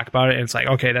you like talk about it. And it's like,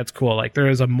 okay, that's cool. Like there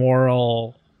is a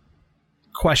moral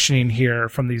questioning here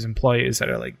from these employees that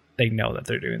are like, they know that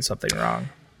they're doing something wrong.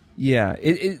 Yeah,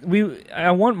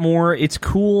 I want more. It's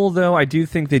cool though. I do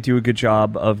think they do a good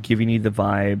job of giving you the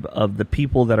vibe of the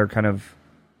people that are kind of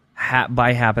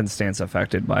by happenstance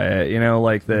affected by it, you know,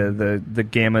 like the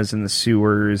gammas in the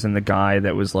sewers, and the guy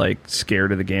that was like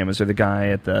scared of the gammas, or the guy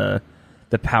at the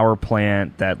power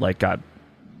plant that like got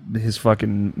his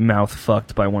fucking mouth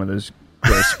fucked by one of those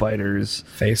gross spiders,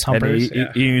 face humpers.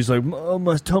 He's like, "Mom,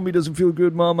 my tummy doesn't feel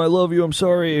good. Mom, I love you. I'm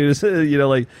sorry." It was, you know,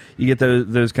 like you get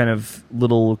those kind of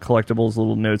little collectibles,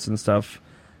 little notes and stuff.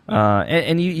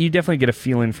 And you definitely get a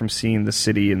feeling from seeing the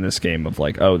city in this game of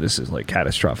like, oh, this is like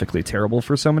catastrophically terrible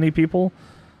for so many people.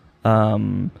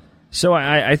 So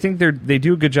I think they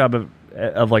do a good job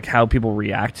of like how people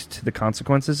react to the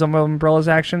consequences of Umbrella's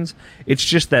actions. It's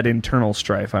just that internal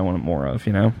strife I want more of,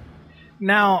 you know?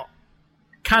 Now,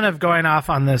 kind of going off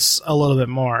on this a little bit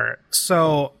more.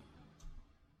 So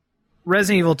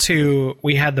Resident Evil 2,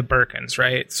 we had the Birkins,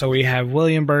 right? So we have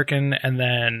William Birkin, and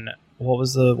then what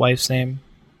was the wife's name?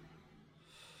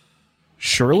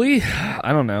 Shirley?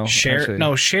 I don't know.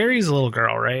 No, Sherry's a little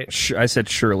girl, right? I said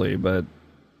Shirley, but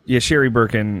yeah, Sherry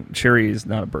Birkin. Sherry is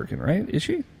not a Birkin, right? Is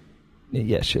she?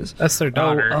 Yeah, she is. That's their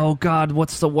daughter. Oh God,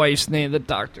 what's the wife's name? The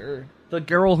doctor, the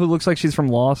girl who looks like she's from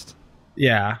Lost.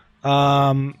 Yeah.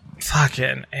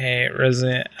 Fucking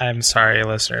Resident. I'm sorry,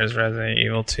 listeners. Resident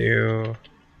Evil 2.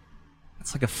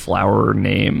 It's like a flower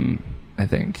name, I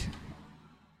think.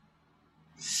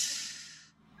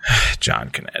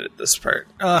 John can edit this part.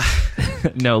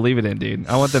 No, leave it in, dude.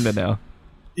 I want them to know.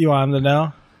 You want them to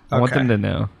know? I want them to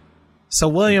know. So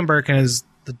William Birkin is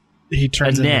he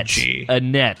turns Annette. into G.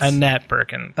 Annette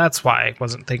Birkin. That's why I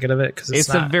wasn't thinking of it, because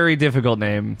it's a very difficult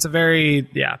name. It's a very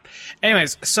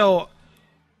Anyways, so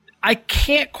I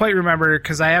can't quite remember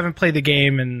because I haven't played the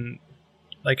game in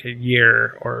like a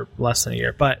year or less than a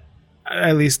year, but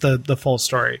at least the full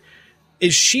story.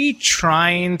 Is she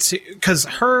trying to... Because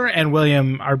her and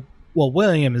William are... Well,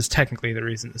 William is technically the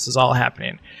reason this is all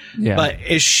happening. Yeah. But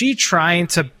is she trying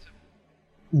to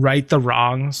right the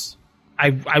wrongs?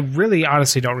 I really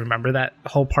honestly don't remember that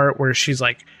whole part where she's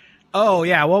like, oh,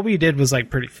 yeah, what we did was like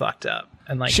pretty fucked up.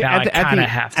 And like now I kind of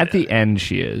have to... At the end,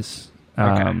 she is.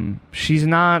 Okay. She's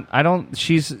not...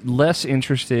 She's less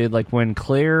interested. Like when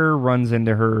Claire runs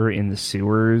into her in the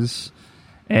sewers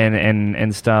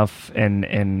and stuff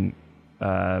and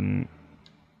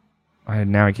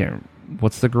now I can't.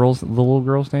 What's the little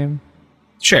girl's name?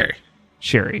 Sherry.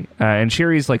 And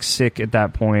Sherry's like sick at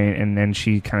that point, and then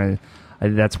she kind of.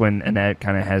 That's when Annette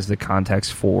kind of has the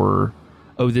context for,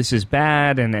 oh, this is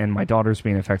bad, and my daughter's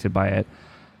being affected by it.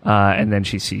 And then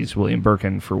she sees William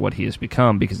Birkin for what he has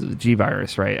become because of the G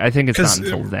virus, right? I think it's not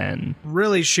until then.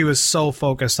 Really, she was so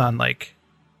focused on like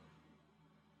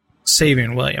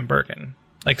saving William Birkin,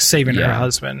 like saving her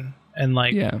husband. And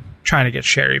like trying to get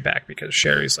Sherry back because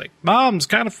Sherry's like, Mom's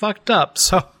kind of fucked up.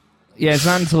 So yeah, it's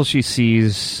not until she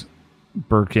sees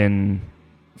Birkin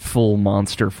full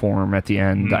monster form at the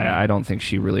end. I don't think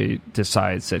she really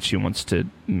decides that she wants to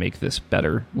make this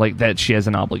better, like that she has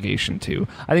an obligation to.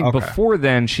 I think before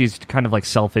then she's kind of like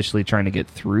selfishly trying to get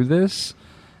through this,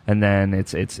 and then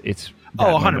it's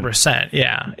 100%.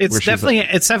 Yeah, it's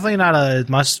definitely not a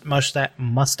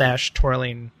mustache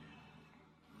twirling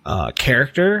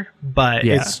character, but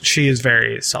Yeah. she is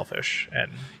very selfish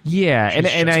and Yeah, and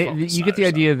just I focused you on get the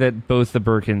herself. idea that both the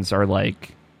Birkins are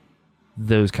like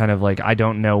those kind of like I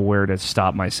don't know where to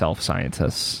stop myself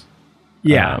scientists.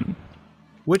 yeah, Um,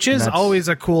 which is that's- always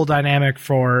a cool dynamic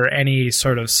for any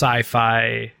sort of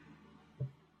sci-fi.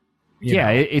 you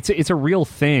yeah, know. it's a real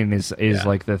thing. Is Yeah.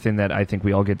 like the thing that I think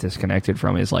we all get disconnected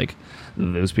from is like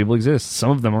those people exist.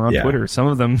 Some of them are on Yeah. Twitter. Some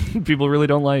of them people really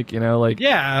don't like. You know, like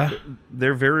Yeah,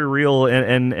 they're very real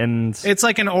and it's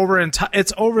like an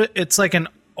it's like an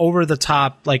over the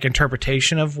top like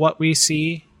interpretation of what we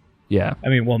see. yeah, I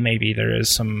mean, well, maybe there is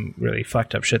some really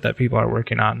fucked up shit that people are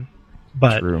working on,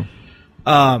 but true.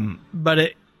 but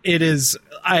it is.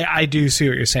 I do see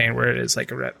what you're saying, where it is like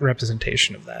a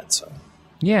representation of that. So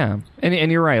Yeah,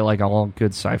 and you're right. Like all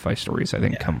good sci-fi stories, I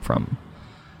think come from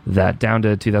that. Down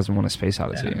to 2001: A Space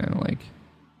Odyssey. Yeah. You know, like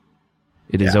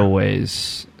it is Yeah.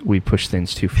 always we push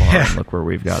things too far. Yeah. And look where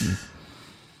we've gotten.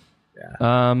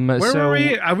 where so were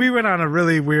we? We went on a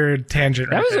really weird tangent.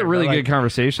 that right was there, a really but, good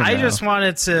conversation. I though. just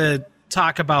wanted to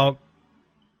talk about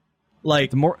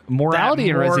like the morality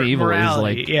in Resident Evil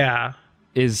morality, is like yeah.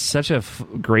 is such a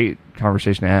great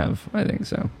conversation to have. I think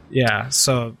so. Yeah.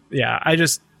 So yeah, I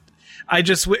just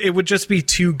it would just be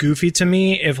too goofy to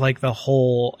me if like if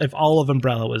all of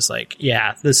Umbrella was like,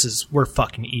 yeah, we're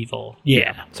fucking evil.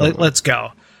 Yeah, totally. let's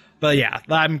go. But yeah,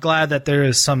 I'm glad that there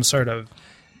is some sort of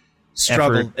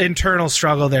internal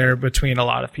struggle there between a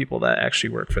lot of people that actually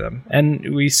work for them,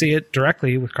 and we see it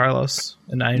directly with Carlos,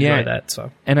 and I enjoy Yeah. that.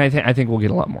 So And I think we'll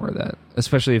get a lot more of that,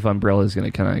 especially if Umbrella is going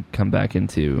to kind of come back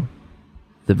into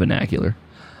the vernacular.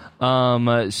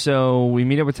 So we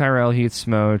meet up with Tyrell. He gets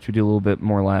smoked. We do a little bit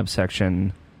more lab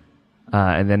section,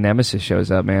 and then Nemesis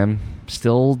shows up. Man,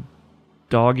 still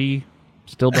doggo,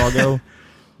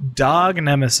 Dog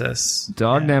Nemesis,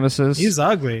 dog Nemesis. he's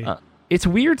ugly. It's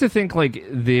weird to think like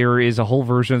there is a whole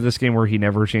version of this game where he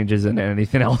never changes into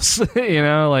anything else. You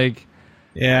know, like.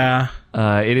 Yeah.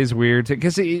 It is weird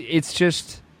because it's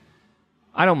just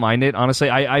I don't mind it honestly.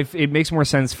 It makes more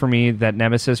sense for me that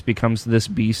Nemesis becomes this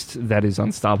beast that is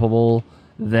unstoppable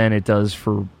than it does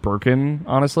for Birkin.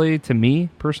 Honestly, to me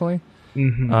personally,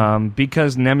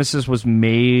 because Nemesis was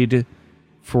made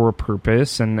for a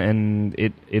purpose, and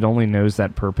it only knows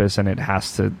that purpose, and it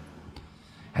has to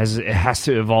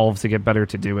evolve to get better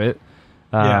to do it.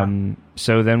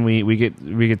 So then we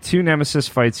get two Nemesis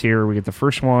fights here. We get the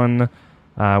first one.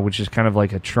 Which is kind of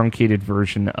like a truncated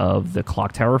version of the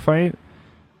clock tower fight,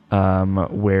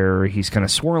 where he's kind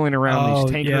of swirling around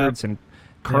these tankards, and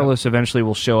Carlos eventually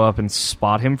will show up and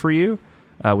spot him for you,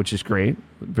 which is great.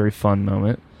 Very fun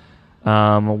moment.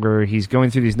 Where he's going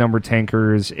through these numbered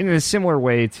tankers in a similar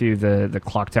way to the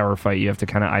clock tower fight. You have to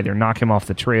kind of either knock him off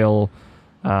the trail,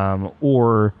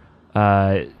 or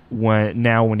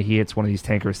when he hits one of these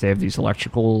tankers, they have these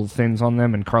electrical things on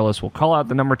them, and Carlos will call out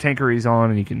the number tanker he's on,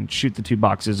 and you can shoot the two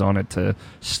boxes on it to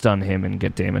stun him and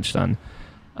get damage done.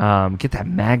 Get that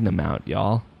Magnum out,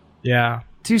 y'all. Yeah.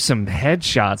 Do some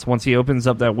headshots once he opens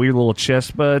up that weird little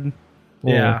chest bud.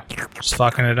 Yeah. Just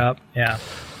fucking it up. Yeah.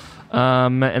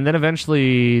 And then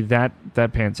eventually that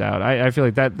pans out. I feel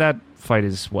like that fight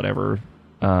is whatever.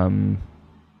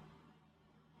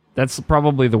 That's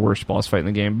probably the worst boss fight in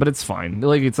the game, but it's fine.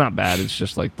 Like, it's not bad. It's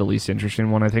just like the least interesting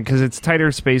one, I think, because it's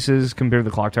tighter spaces compared to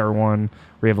the Clock Tower one,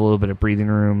 where you have a little bit of breathing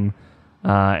room,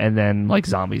 and then like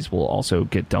zombies will also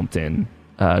get dumped in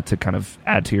to kind of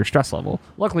add to your stress level.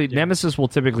 Luckily, Nemesis will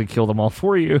typically kill them all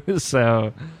for you.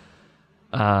 So,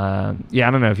 I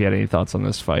don't know if you had any thoughts on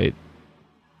this fight.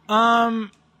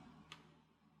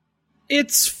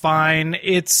 It's fine.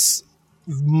 It's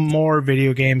more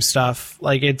video game stuff.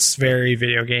 Like, it's very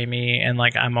video gamey, and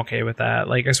like I'm okay with that.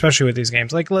 Like, especially with these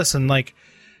games. Like, listen, like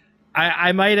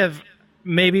I might have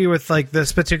maybe with like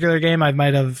this particular game, I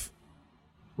might have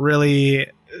really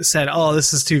said, "Oh,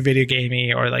 this is too video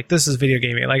gamey," or like this is video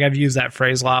gamey. Like, I've used that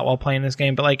phrase a lot while playing this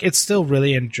game, but like it's still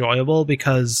really enjoyable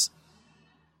because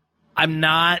I'm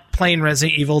not playing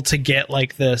Resident Evil to get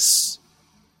like this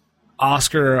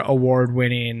Oscar award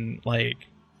winning like,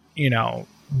 you know,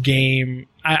 game.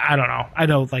 I don't know. I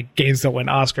know like games don't win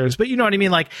Oscars, but you know what I mean?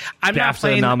 Like, I'm not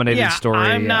playing nominated story.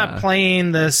 I'm not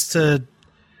playing this to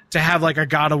have like a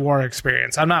God of War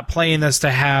experience. I'm not playing this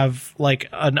to have like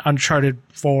an Uncharted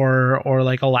 4 or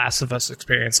like a Last of Us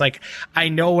experience. Like, I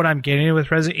know what I'm getting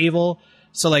with Resident Evil.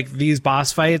 So like these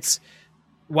boss fights,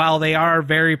 while they are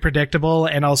very predictable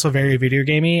and also very video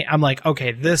gamey, I'm like,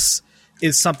 okay, this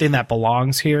is something that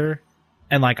belongs here,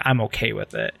 and like I'm okay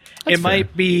with it. That's it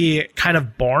might be kind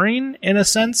of boring in a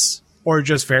sense, or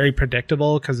just very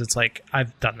predictable because it's like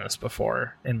I've done this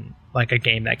before in like a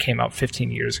game that came out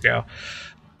 15 years ago.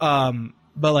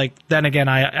 But like then again,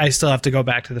 I still have to go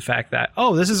back to the fact that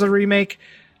this is a remake.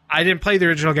 I didn't play the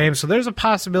original game, so there's a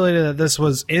possibility that this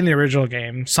was in the original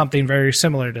game, something very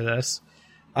similar to this.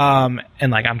 And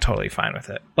like I'm totally fine with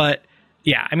it. But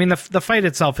yeah, I mean the fight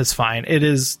itself is fine. It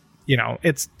is,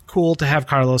 it's cool to have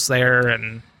Carlos there,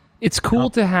 and it's cool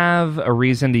to have a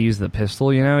reason to use the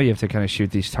pistol. You have to kind of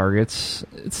shoot these targets.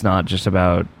 It's not just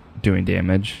about doing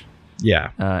damage.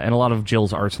 Yeah, and a lot of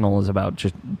Jill's arsenal is about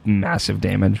just massive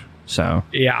damage. So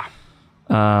yeah,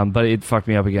 but it fucked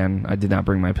me up again. I did not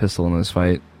bring my pistol in this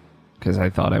fight because I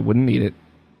thought I wouldn't need it.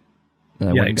 And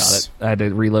I went and got it. I had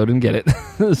to reload and get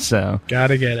it. So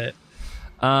gotta get it.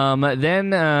 Then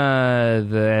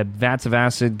the vats of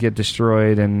acid get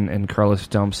destroyed, and Carlos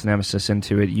dumps Nemesis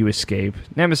into it. You escape.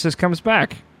 Nemesis comes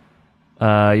back.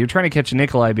 You're trying to catch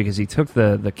Nikolai because he took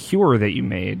the cure that you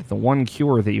made, the one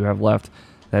cure that you have left,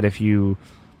 that if you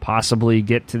possibly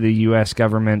get to the U.S.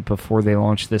 government before they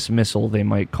launch this missile, they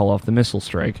might call off the missile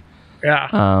strike.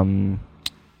 Yeah.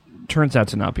 Turns out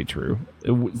to not be true.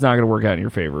 It's not going to work out in your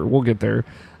favor. We'll get there.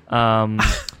 But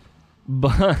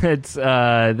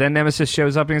then Nemesis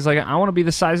shows up and he's like, I want to be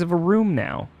the size of a room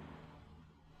now.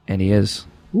 And he is.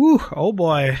 Woo, oh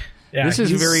boy. Yeah, this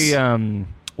is very...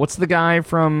 what's the guy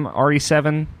from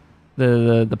RE7?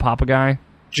 The Papa guy?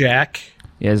 Jack.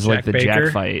 Yeah, it's like the Baker.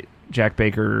 Jack fight. Jack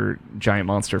Baker giant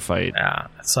monster fight. Yeah,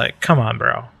 it's like, come on,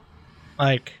 bro.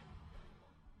 Like,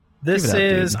 this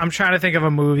is... I'm trying to think of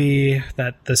a movie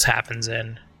that this happens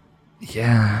in.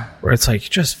 Yeah. Where it's like,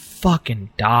 just fucking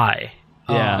die.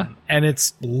 Yeah. And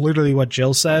it's literally what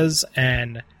Jill says,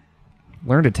 and...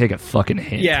 Learn to take a fucking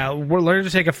hint. Yeah, we're learning to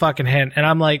take a fucking hint. And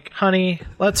I'm like, honey,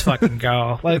 let's fucking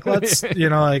go. Like, let's,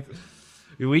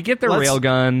 We get the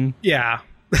railgun. Yeah.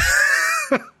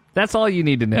 That's all you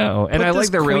need to know. And I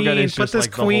like the railgun is just put this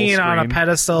like the queen whole on a screen.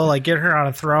 pedestal, like get her on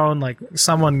a throne, like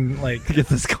someone like Get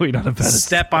this queen on a pedestal.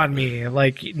 step on me,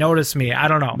 like notice me. I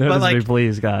don't know. Notice but like me,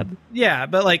 please, God. yeah,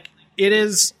 but like it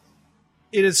is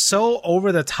so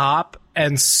over the top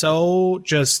and so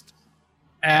just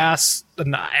ass.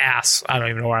 I don't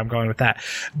even know where I'm going with that.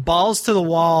 Balls to the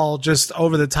wall, just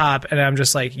over the top, and I'm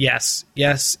just like, yes.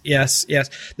 This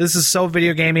is so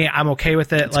video gamey. I'm okay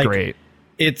with it. It's like great.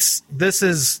 This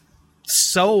is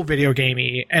so video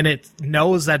gamey, and it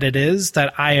knows that it is,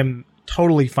 that I am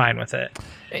totally fine with it,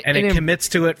 and it commits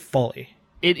to it fully.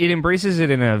 It embraces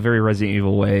it in a very Resident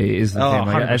Evil way. Is the thing?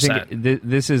 Like, I think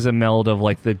this is a meld of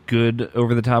like the good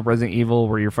over the top Resident Evil,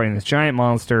 where you're fighting this giant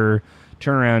monster.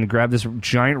 Turn around, grab this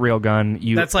giant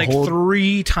railgun. That's like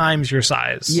 3 times your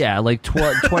size. Yeah, like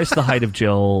twice the height of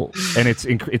Jill, and it's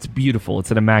beautiful. It's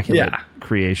an immaculate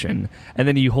creation. And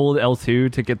then you hold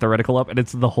L2 to get the reticle up, and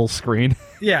it's the whole screen.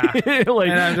 Yeah, like,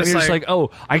 and I'm just like,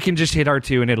 oh, I can just hit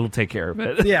R2 and it'll take care of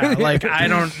it. Yeah, like I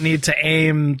don't need to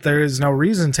aim. There is no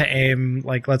reason to aim.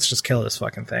 Like, let's just kill this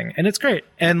fucking thing, and it's great.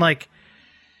 And like,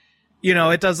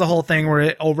 it does the whole thing where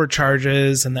it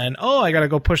overcharges, and then I gotta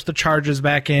go push the charges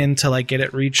back in to like get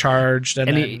it recharged.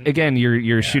 And then, again,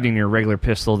 you're shooting your regular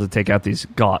pistol to take out these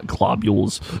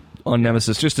globules on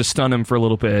Nemesis just to stun him for a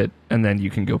little bit, and then you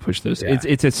can go push those. Yeah.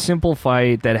 It's a simple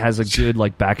fight that has a good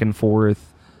like back and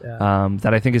forth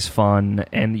that I think is fun,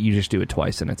 and you just do it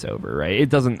twice and it's over. Right? It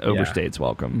doesn't overstay its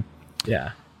welcome.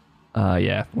 Yeah.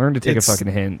 Learn to take a fucking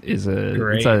hint is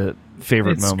it's a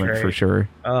favorite moment for sure.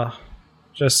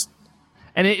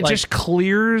 And it just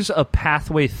clears a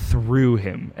pathway through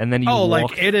him, and then you walk.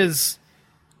 Like it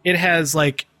has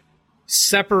like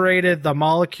separated the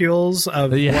molecules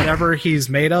of whatever he's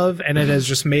made of, and it has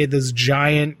just made this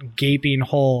giant gaping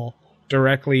hole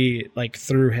directly like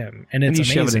through him, and it's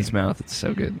amazing. Shove it in his mouth. It's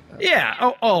so good.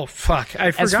 Yeah. Oh fuck!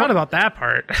 I forgot about that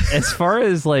part. As far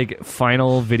as like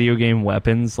final video game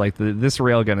weapons, like this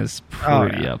railgun is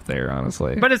pretty up there,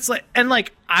 honestly. But it's like, and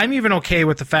like I'm even okay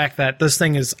with the fact that this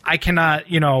thing is, I cannot,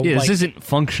 this isn't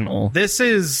functional. This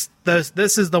is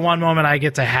the one moment I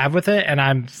get to have with it, and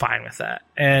I'm fine with that.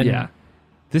 And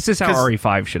this is how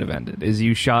RE5 should have ended: is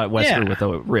you shot Wesker with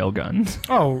a railgun.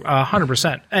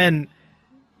 100%. And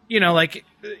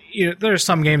there's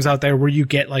some games out there where you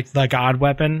get like the god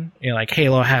weapon. Like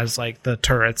Halo has like the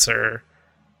turrets, or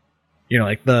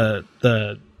like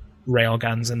the rail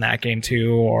guns in that game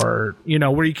too, or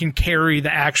where you can carry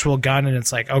the actual gun, and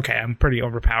it's like, okay, I'm pretty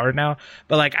overpowered now.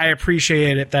 But like I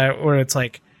appreciate it that where it's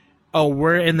like, oh,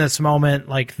 we're in this moment,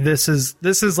 like this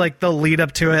is like the lead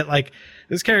up to it. Like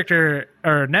this character,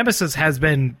 or Nemesis,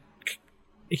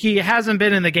 he hasn't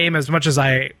been in the game as much as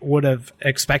I would have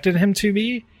expected him to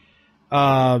be.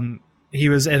 He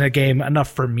was in a game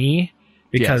enough for me,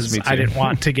 because I didn't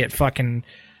want to get fucking,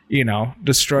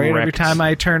 destroyed every time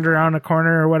I turned around a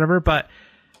corner or whatever. But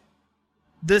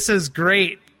this is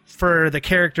great for the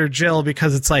character Jill,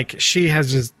 because it's like she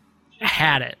has just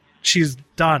had it. She's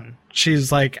done.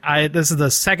 She's like, this is the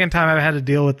second time I've had to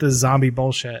deal with this zombie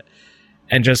bullshit.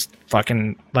 And just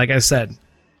fucking, like I said,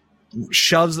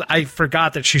 I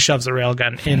forgot that she shoves the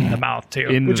railgun in the mouth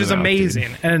too, which is amazing.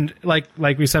 Dude. And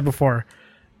like we said before,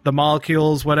 the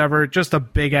molecules, whatever, just a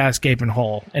big ass gaping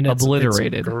hole. And it's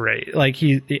obliterated. It's great. Like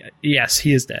he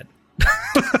is dead.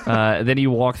 Then you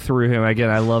walk through him again.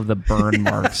 I love the burn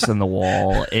marks in the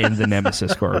wall and the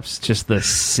Nemesis corpse. Just the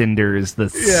cinders.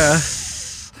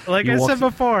 Like I said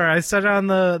before, I said on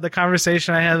the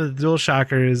conversation I had with the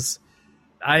DualShockers,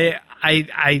 I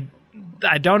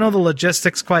don't know the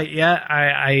logistics quite yet.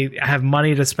 I have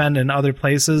money to spend in other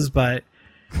places, but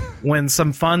when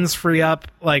some funds free up,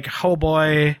 like, oh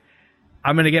boy,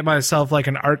 I'm going to get myself like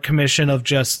an art commission of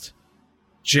just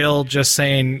Jill just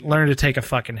saying, learn to take a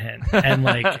fucking hint. And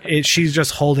like she's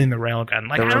just holding the railgun.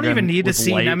 Like, I don't even need to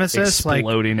see Nemesis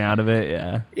exploding out of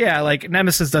it. Yeah, like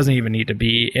Nemesis doesn't even need to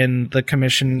be in the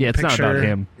commission picture. It's not about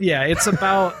him. Yeah, it's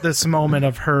about this moment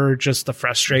of her, just the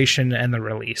frustration and the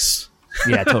release.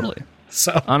 Yeah, totally.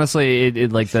 So honestly,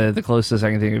 it like the closest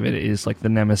I can think of it is like the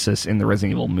Nemesis in the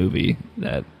Resident Evil movie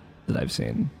that I've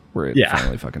seen, where it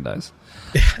finally fucking dies.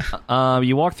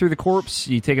 You walk through the corpse,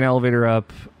 you take an elevator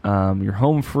up, you're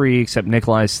home free, except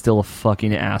Nikolai's still a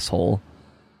fucking asshole.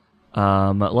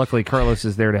 Luckily Carlos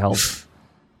is there to help.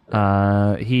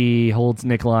 He holds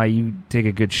Nikolai, you take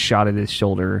a good shot at his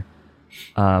shoulder,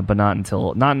 but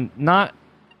not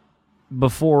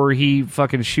before he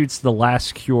fucking shoots the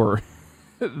last cure.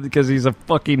 Because he's a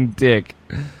fucking dick.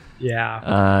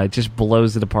 Yeah. Just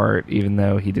blows it apart, even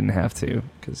though he didn't have to.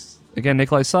 Because, again,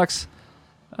 Nikolai sucks.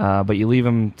 But you leave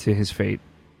him to his fate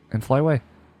and fly away.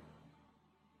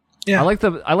 Yeah. I like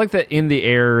that in the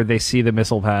air they see the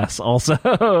missile pass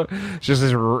also. Just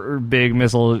this big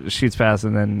missile shoots past,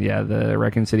 and then, the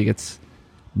Raccoon City gets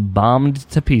bombed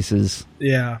to pieces.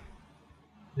 Yeah.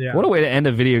 What a way to end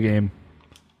a video game.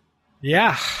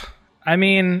 Yeah. I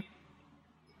mean,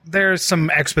 there's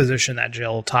some exposition that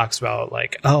Jill talks about,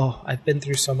 like, oh, I've been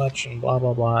through so much and blah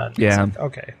blah blah. And yeah. Like,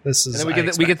 okay, this is. And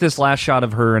then we get this last shot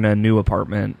of her in a new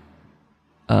apartment,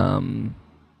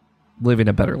 living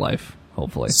a better life,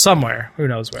 hopefully somewhere. Who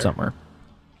knows where? Somewhere.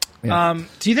 Yeah.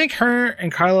 Do you think her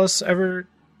and Carlos ever?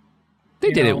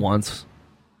 They did it once.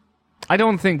 I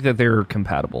don't think that they're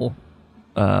compatible,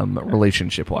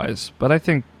 relationship wise, but I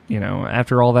think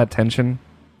after all that tension,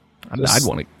 I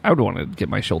would want to get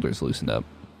my shoulders loosened up.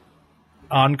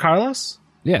 On Carlos?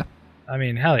 Yeah. I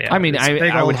mean, hell yeah. I mean,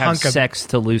 I would have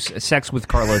sex with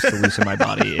Carlos to loosen my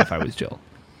body if I was Jill.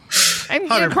 And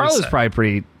Carlos is probably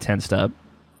pretty tensed up.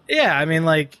 Yeah, I mean,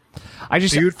 like,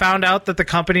 dude found out that the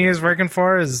company he's working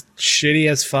for is shitty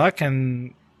as fuck,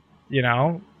 and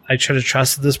I should have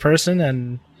trusted this person,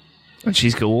 and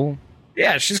she's cool.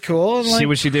 Yeah, she's cool. And see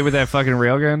what she did with that fucking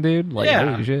railgun, dude? Like,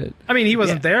 holy shit. I mean, he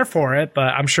wasn't there for it, but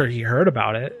I'm sure he heard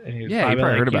about it. And he probably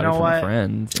heard about it from a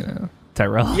friend.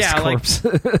 Tyrell's corpse.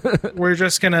 Like, we're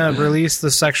just going to release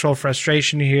the sexual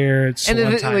frustration here. It's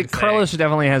Carlos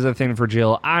definitely has a thing for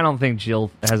Jill. I don't think Jill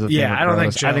has a thing for Carlos. I don't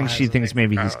think Jill I think she thinks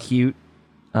maybe he's cute.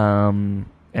 And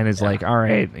is like, all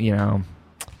right,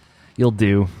 you'll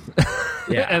do.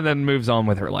 And then moves on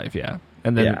with her life,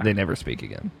 And then they never speak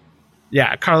again.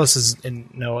 Yeah, Carlos is in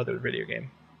no other video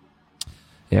game.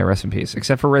 Yeah, rest in peace.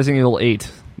 Except for Resident Evil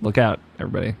 8. Look out,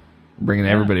 everybody. Bringing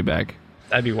everybody back.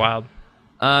 That'd be wild.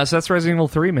 So that's Resident Evil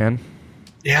 3, man.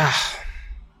 Yeah.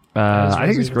 I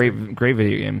think it's a great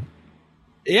video game.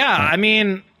 Yeah, I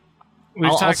mean,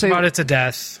 we've talked about it to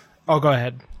death. Oh, go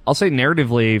ahead. I'll say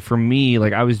narratively, for me,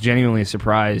 like, I was genuinely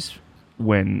surprised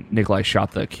when Nikolai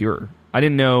shot the cure. I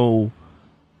didn't know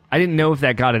if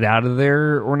that got it out of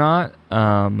there or not.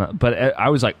 But I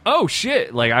was like, oh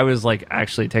shit. Like, I was like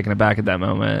actually taken aback at that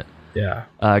moment. Yeah.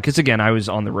 Because again, I was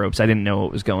on the ropes. I didn't know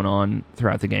what was going on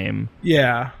throughout the game.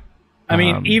 Yeah. I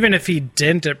mean, even if he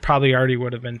didn't, it probably already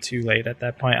would have been too late at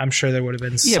that point. I'm sure there would have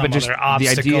been some other obstacle. The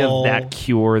idea of that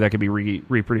cure that could be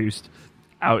reproduced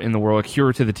out in the world, a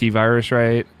cure to the T-virus,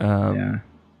 right? I don't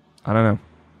know.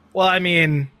 Well, I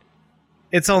mean,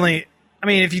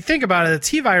 if you think about it, the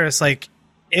T-virus, like,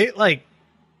 it, like,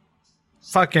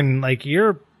 fucking, like,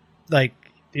 you're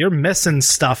missing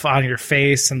stuff on your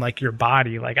face and, like, your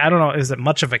body. Like, I don't know, is it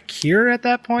much of a cure at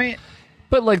that point?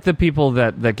 But, like, the people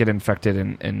that get infected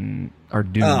and are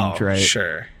doomed, right?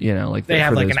 Sure. Like, they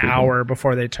have, like, an hour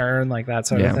before they turn, like, that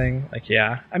sort of thing. Like,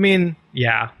 I mean,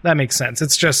 that makes sense.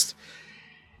 It's just,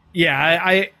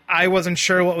 I wasn't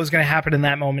sure what was going to happen in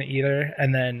that moment either.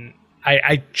 And then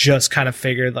I just kind of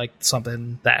figured, like,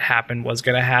 something that happened was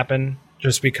going to happen.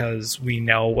 just because we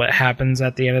know what happens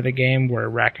at the end of the game, where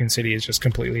Raccoon City is just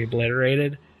completely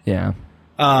obliterated. Yeah.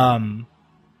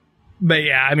 But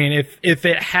yeah, I mean, if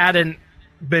it hadn't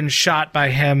been shot by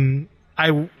him,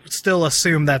 I still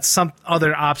assume that some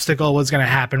other obstacle was going to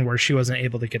happen where she wasn't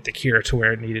able to get the cure to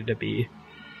where it needed to be.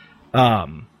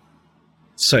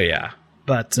 So yeah,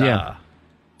 but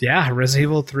Resident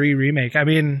Evil 3 remake. I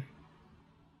mean,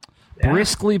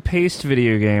 briskly paced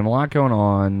video game, a lot going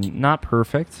on. Not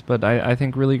perfect, but I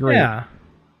think really great. Yeah,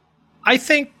 I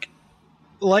think,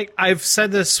 like I've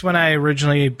said this when I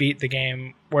originally beat the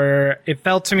game, where it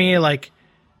felt to me like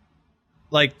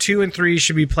 2 and 3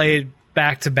 should be played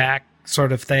back to back,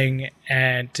 sort of thing,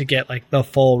 and to get like the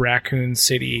full Raccoon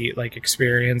City like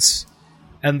experience.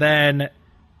 And then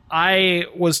I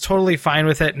was totally fine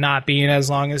with it not being as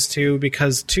long as 2,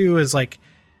 because 2 is like,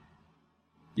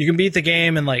 you can beat the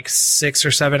game in like 6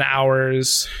 or 7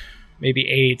 hours, maybe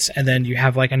 8, and then you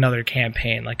have like another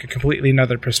campaign, like a completely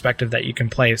another perspective that you can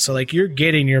play. So like you're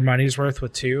getting your money's worth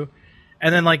with 2.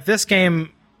 And then like this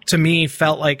game to me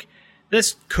felt like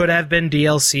this could have been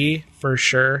DLC for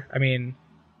sure. I mean,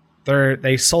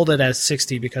 they sold it as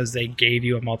 60 because they gave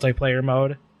you a multiplayer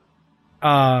mode.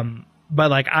 But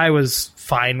like I was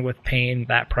fine with paying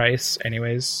that price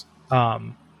anyways.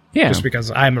 Just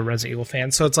because I'm a Resident Evil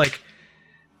fan. So it's like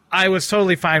I was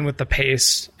totally fine with the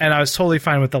pace, and I was totally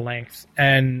fine with the length,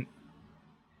 and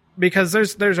because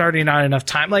there's already not enough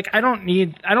time. Like I don't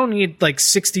need like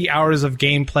 60 hours of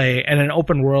gameplay and an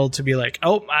open world to be like,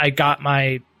 oh, I got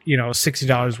my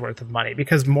 $60 worth of money,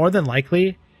 because more than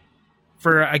likely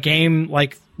for a game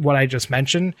like what I just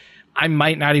mentioned, I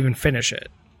might not even finish it.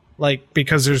 Like,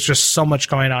 because there's just so much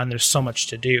going on, there's so much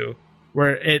to do,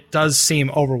 where it does seem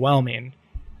overwhelming.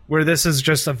 Where this is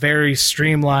just a very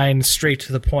streamlined, straight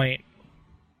to the point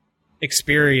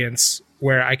experience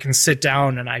where I can sit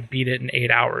down and I beat it in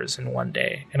 8 hours in one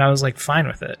day. And I was like fine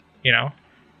with it,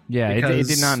 Yeah, it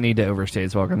did not need to overstay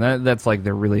its welcome. That's like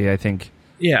the really, I think...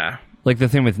 Yeah. Like the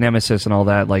thing with Nemesis and all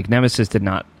that, like Nemesis did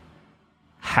not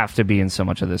have to be in so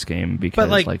much of this game,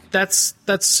 because but that's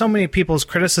so many people's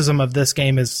criticism of this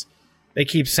game is they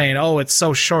keep saying, oh, it's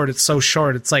so short.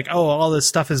 It's like, oh, all this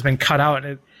stuff has been cut out,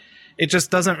 and it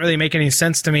just doesn't really make any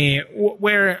sense to me.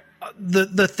 Where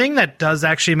the thing that does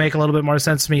actually make a little bit more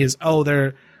sense to me is, oh,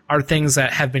 there are things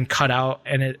that have been cut out,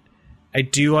 and I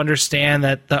do understand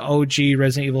that the OG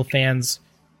Resident Evil fans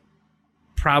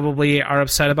probably are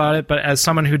upset about it, but as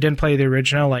someone who didn't play the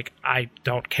original, like, I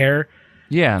don't care.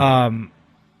 Yeah.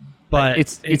 But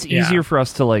it's easier for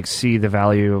us to like see the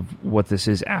value of what this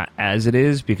is as it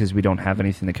is, because we don't have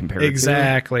anything to compare it to.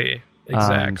 Exactly.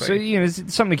 So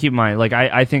it's something to keep in mind. Like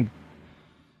I think,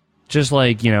 just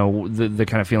like the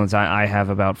kind of feelings I have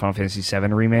about Final Fantasy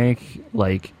VII Remake,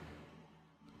 like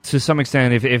to some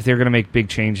extent, if they're going to make big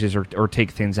changes or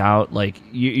take things out, like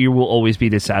you will always be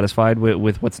dissatisfied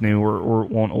with what's new, or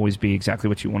won't always be exactly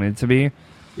what you wanted it to be.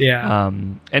 Yeah.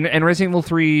 And Resident Evil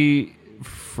 3,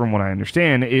 from what I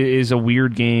understand, is a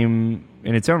weird game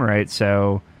in its own right.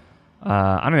 So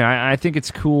I don't know. I think it's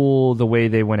cool the way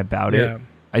they went about it.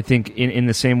 I think in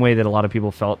the same way that a lot of people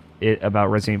felt it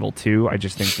about Resident Evil 2, I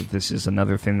just think that this is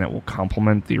another thing that will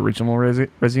complement the original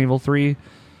Resident Evil 3.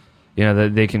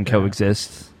 That they can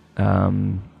coexist.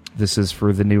 This is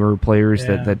for the newer players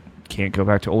that can't go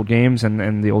back to old games,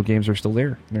 and the old games are still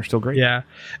there, and they're still great. Yeah.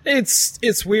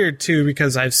 It's weird too,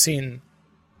 because I've seen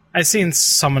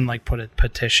someone like put a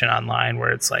petition online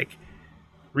where it's like,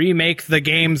 remake the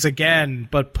games again,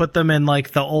 but put them in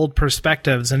like the old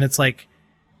perspectives, and it's like,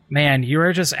 man, you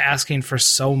are just asking for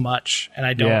so much, and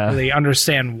I don't really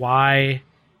understand why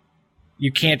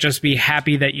you can't just be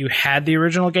happy that you had the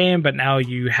original game, but now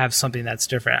you have something that's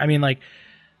different. I mean,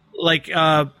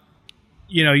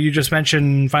 you just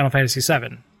mentioned Final Fantasy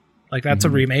VII. Like, that's a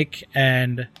remake,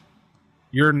 and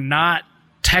you're not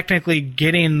technically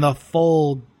getting the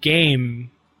full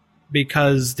game,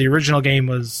 because the original game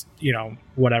was,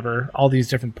 whatever, all these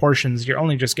different portions. You're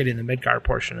only just getting the Midgar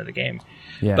portion of the game.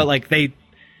 Yeah. But like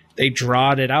they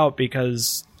drawed it out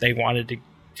because they wanted to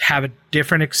have a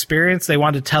different experience. They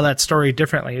wanted to tell that story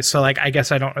differently. So like, I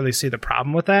guess I don't really see the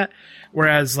problem with that.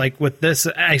 Whereas like with this,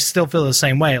 I still feel the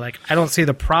same way. Like, I don't see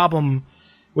the problem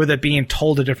with it being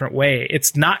told a different way.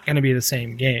 It's not going to be the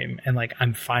same game. And like,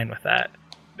 I'm fine with that.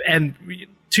 And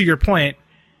to your point,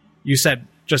 you said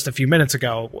just a few minutes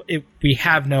ago, we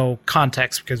have no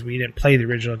context because we didn't play the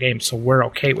original game, so we're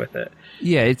okay with it.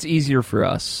 Yeah, it's easier for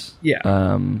us.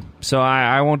 Yeah. So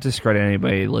I won't discredit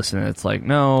anybody listening. It's like,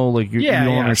 no, like you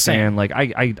don't understand. Same. Like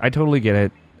I totally get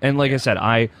it. And like I said,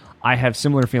 I have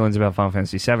similar feelings about Final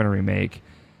Fantasy VII Remake,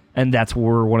 and that's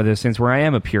one of those things where I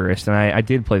am a purist, and I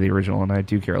did play the original, and I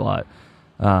do care a lot.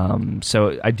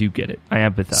 So I do get it. I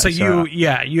empathize. So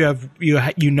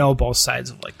you know both sides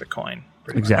of like the coin.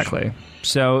 Exactly. Much.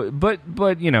 So, but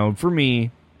for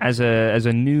me as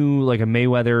a new like a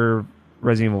Mayweather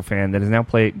Resident Evil fan that has now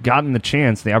gotten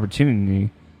the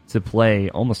opportunity to play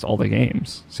almost all the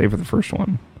games, save for the first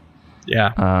one.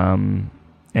 Yeah.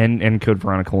 And Code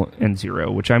Veronica and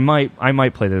Zero, which I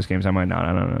might play those games. I might not.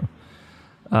 I don't know.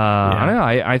 I don't know.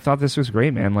 I thought this was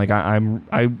great, man. Like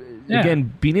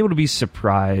again, being able to be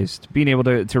surprised, being able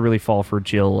to really fall for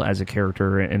Jill as a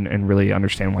character and really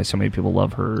understand why so many people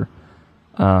love her,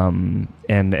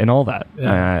 and all that,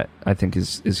 I think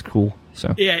is cool.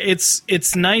 So yeah,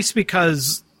 it's nice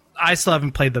because I still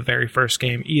haven't played the very first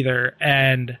game either,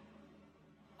 and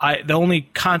the only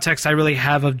context I really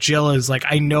have of Jill is like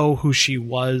I know who she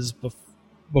was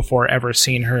before ever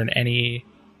seeing her in any,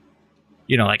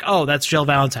 like, oh, that's Jill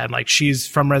Valentine, like she's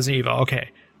from Resident Evil. Okay,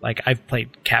 like I've played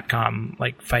Capcom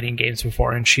like fighting games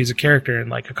before, and she's a character in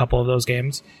like a couple of those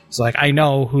games, so like I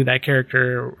know who that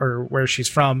character or where she's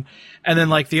from. And then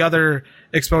like the other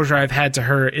exposure I've had to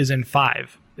her is in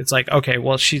 5. It's like, okay,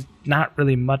 well, she's not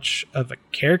really much of a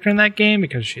character in that game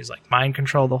because she's like mind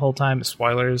controlled the whole time.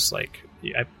 Spoilers, like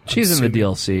she's in the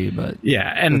DLC, but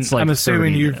yeah, and like I'm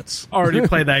assuming you've already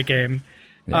played that game.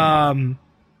 Yeah.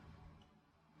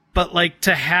 But like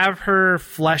to have her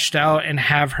fleshed out and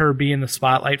have her be in the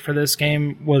spotlight for this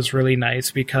game was really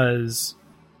nice because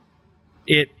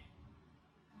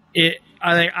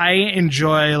I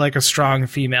enjoy like a strong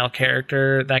female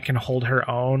character that can hold her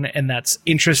own and that's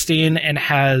interesting and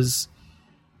has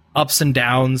ups and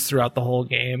downs throughout the whole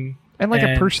game and like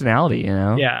a personality,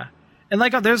 Yeah, and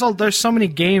like there's so many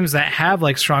games that have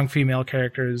like strong female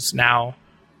characters now,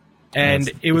 and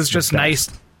it was just nice.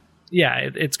 Yeah,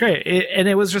 it's great. And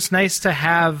it was just nice to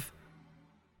have,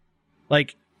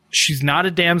 like, she's not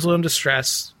a damsel in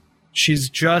distress. She's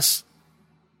just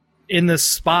in this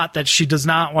spot that she does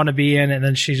not want to be in, and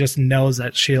then she just knows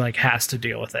that she, like, has to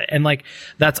deal with it. And, like,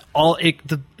 that's all. It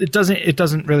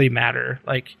doesn't really matter.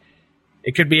 Like,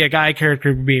 it could be a guy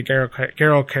character, it could be a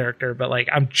girl character, but, like,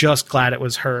 I'm just glad it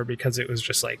was her because it was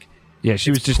just, like, yeah,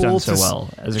 she was just done so well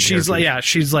as a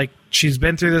character. She's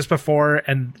been through this before,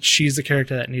 and she's the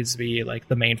character that needs to be like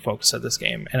the main focus of this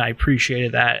game, and I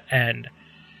appreciated that. And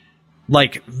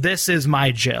like, this is my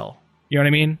Jill. You know what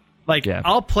I mean? Like,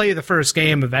 I'll play the first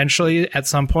game eventually at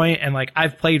some point, and like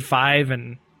I've played 5,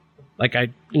 and like I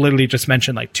literally just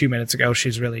mentioned like 2 minutes ago,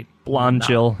 she's really blonde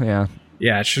Jill.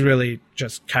 Yeah, she's really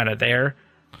just kind of there.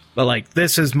 But like,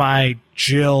 this is my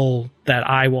Jill that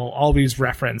I will always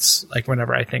reference, like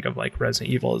whenever I think of like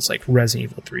Resident Evil. It's like Resident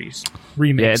Evil 3's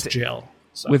remix Jill.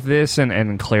 So. With this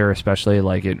and Claire especially,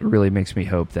 like it really makes me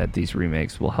hope that these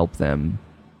remakes will help them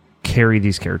carry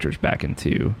these characters back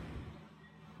into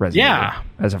Resident Evil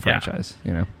as a franchise.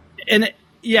 And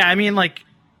I mean, like,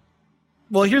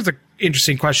 well, here's an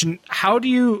interesting question: how do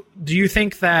you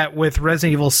think that with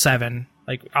Resident Evil 7,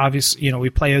 like obviously, we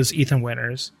play as Ethan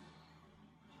Winters.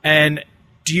 And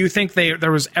do you think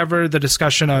there was ever the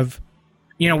discussion of,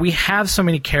 we have so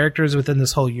many characters within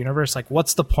this whole universe, like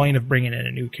what's the point of bringing in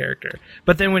a new character?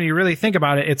 But then when you really think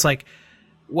about it, it's like,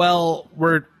 well,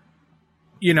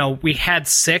 we had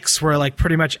 6 where like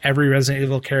pretty much every Resident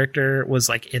Evil character was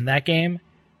like in that game.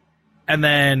 And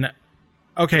then,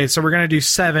 okay, so we're going to do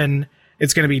 7.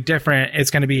 It's going to be different.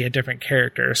 It's going to be a different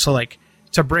character. So like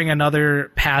to bring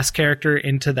another past character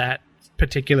into that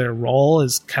particular role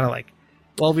is kind of like,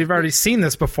 well, we've already seen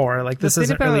this before. Like, this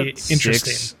isn't really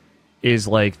interesting. Is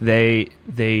like you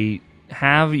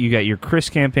got your Chris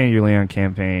campaign, your Leon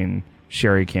campaign,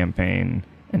 Sherry campaign,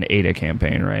 and Ada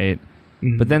campaign, right?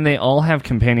 Mm-hmm. But then they all have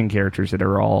companion characters that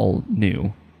are all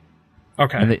new.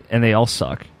 Okay. And they all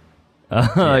suck.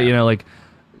 Like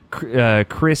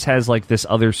Chris has like this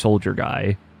other soldier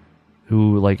guy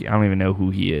who like I don't even know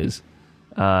who he is.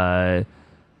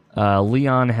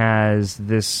 Leon has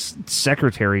this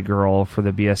secretary girl for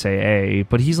the BSAA,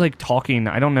 but he's like talking.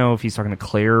 I don't know if he's talking to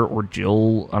Claire or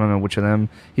Jill. I don't know which of them.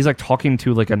 He's like talking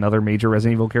to like another major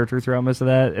Resident Evil character throughout most of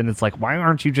that, and it's like, why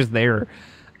aren't you just there?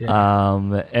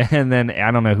 Yeah. And then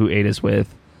I don't know who Ada's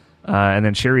with, and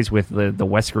then Sherry's with the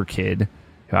Wesker kid,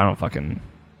 who I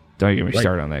don't get me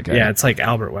started on that guy. Yeah, it's like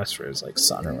Albert Wesker's like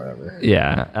son or whatever.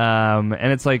 Yeah,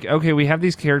 and it's like, okay, we have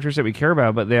these characters that we care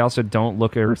about, but they also don't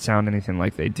look or sound anything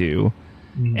like they do.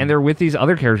 Mm. And they're with these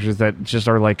other characters that just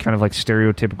are like kind of like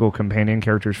stereotypical companion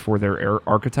characters for their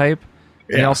archetype.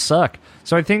 Yeah. They all suck.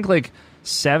 So I think like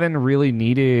 7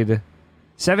 needed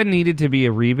to be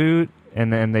a reboot,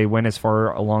 and then they went as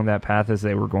far along that path as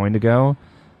they were going to go.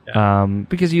 Yeah.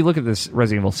 Because you look at this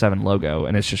Resident Evil 7 logo,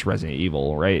 and it's just Resident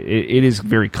Evil, right? It is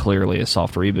very clearly a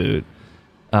soft reboot.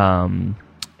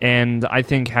 And I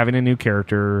think having a new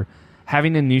character,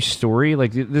 having a new story,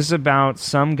 like this is about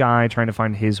some guy trying to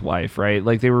find his wife, right?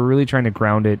 Like they were really trying to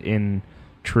ground it in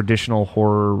traditional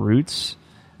horror roots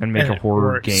and make a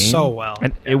horror game so well.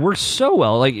 And it works so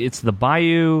well. Like it's the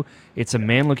bayou, it's a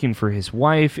man looking for his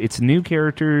wife, it's new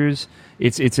characters,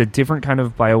 it's a different kind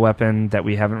of bioweapon that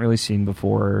we haven't really seen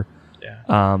before.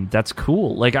 That's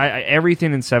cool. Like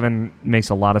everything in 7 makes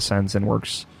a lot of sense and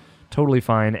works totally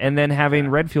fine. And then having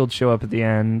Redfield show up at the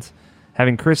end,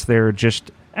 having Chris there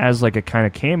just as like a kind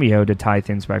of cameo to tie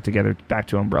things back together, back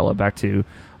to Umbrella, back to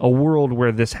a world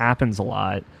where this happens a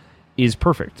lot, is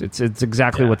perfect. It's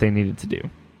exactly what they needed to do.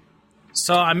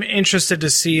 So I'm interested to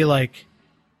see, like,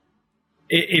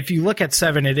 if you look at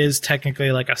 7, it is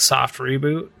technically like a soft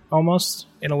reboot almost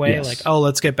in a way. Yes. Like, oh,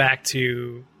 let's get back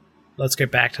to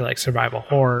like survival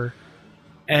horror.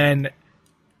 And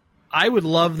I would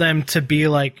love them to be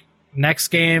like, next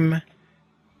game,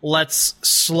 let's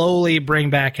slowly bring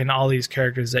back in all these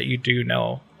characters that you do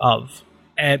know of.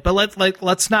 But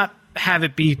let's not have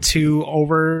it be too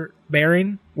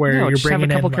overbearing where you're just bringing have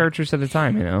a couple in characters at a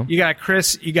time, you know. You got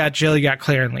Chris, you got Jill, you got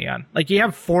Claire and Leon. Like you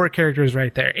have 4 characters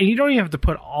right there. And you don't even have to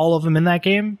put all of them in that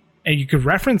game. And you could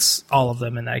reference all of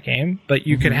them in that game, but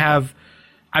you could have,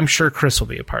 I'm sure Chris will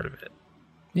be a part of it.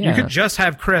 Yeah. You could just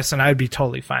have Chris and I'd be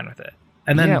totally fine with it.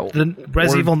 And then the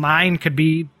Resident Evil 9 could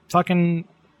be fucking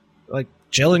like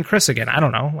Jill and Chris again. I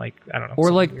don't know.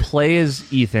 Or like play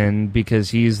as Ethan because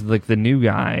he's like the new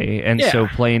guy, and so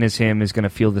playing as him is going to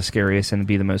feel the scariest and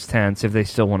be the most tense if they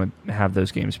still want to have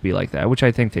those games be like that, which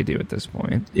I think they do at this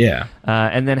point. Yeah.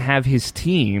 And then have his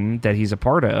team that he's a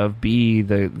part of be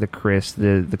the Chris,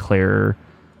 the Claire,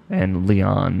 and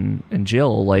Leon and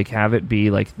Jill. Like have it be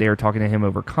like they're talking to him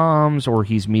over comms, or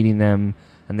he's meeting them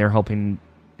and they're helping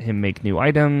him make new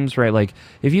items, right? Like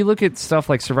if you look at stuff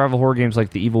like survival horror games like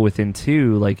The Evil Within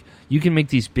 2, like you can make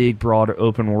these big broad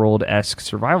open world-esque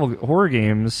survival horror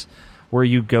games where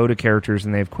you go to characters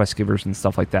and they have quest givers and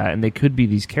stuff like that, and they could be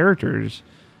these characters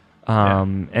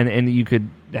and you could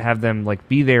have them like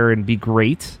be there and be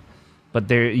great,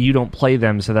 but you don't play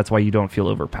them, so that's why you don't feel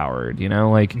overpowered, you know?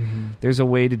 Like there's a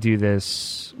way to do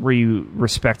this where you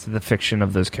respect the fiction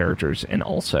of those characters and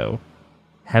also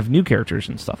have new characters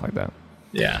and stuff like that.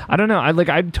 Yeah, I don't know.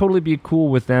 I'd totally be cool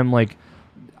with them. Like,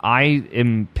 I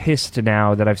am pissed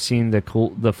now that I've seen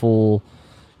the full,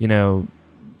 you know,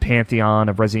 pantheon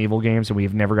of Resident Evil games, and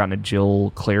we've never gotten a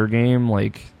Jill Claire game.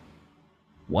 Like,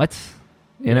 what?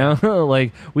 You know,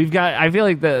 like we've got. I feel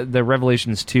like the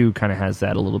Revelations 2 kind of has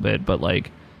that a little bit, but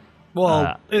like,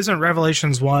 well, isn't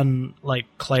Revelations 1 like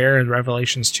Claire and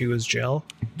Revelations 2 is Jill?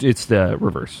 It's the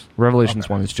reverse. Revelations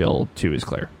 1 is Jill, 2 is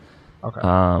Claire.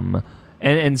 Okay.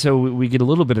 And so we get a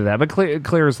little bit of that, but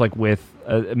Claire is like with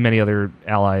many other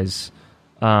allies.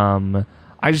 I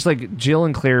just like Jill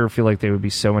and Claire feel like they would be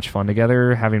so much fun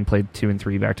together, having played 2 and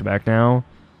 3 back to back now,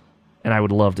 and I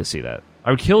would love to see that.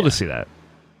 I would kill to see that.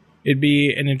 It'd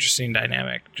be an interesting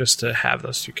dynamic just to have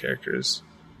those 2 characters.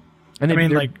 And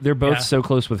they're both so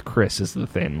close with Chris is the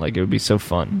thing. Like it would be so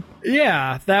fun.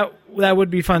 Yeah, that would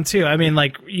be fun too. I mean,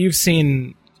 like you've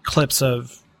seen clips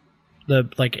of the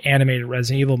like animated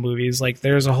Resident Evil movies. Like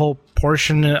there's a whole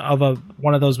portion of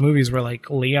one of those movies where like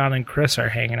Leon and Chris are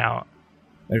hanging out.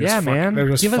 They're just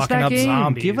give us fucking that up game.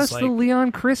 zombies. Give us like, the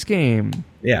Leon Chris game.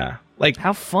 Yeah, like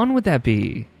how fun would that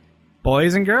be?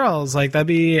 Boys and girls, like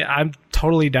I'm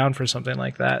totally down for something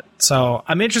like that. So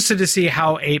I'm interested to see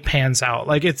how 8 pans out.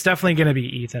 Like it's definitely going to be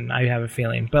Ethan, I have a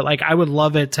feeling, but like I would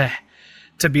love it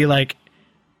to be like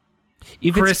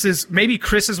Chris is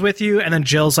with you, and then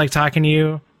Jill's like talking to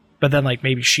you. But then, like,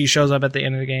 maybe she shows up at the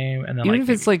end of the game, and then even if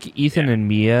it's like Ethan and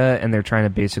Mia, and they're trying to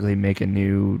basically make a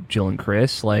new Jill and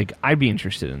Chris, like I'd be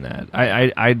interested in that.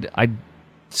 I'd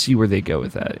see where they go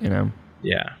with that, you know?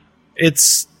 Yeah,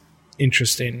 it's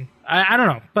interesting. I don't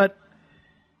know, but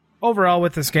overall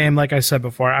with this game, like I said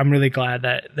before, I'm really glad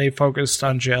that they focused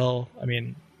on Jill. I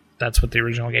mean, that's what the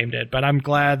original game did, but I'm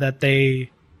glad that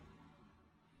they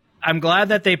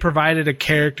provided a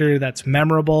character that's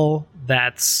memorable,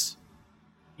 that's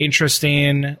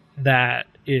interesting, that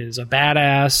is a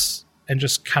badass, and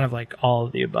just kind of like all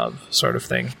of the above sort of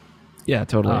thing. Yeah,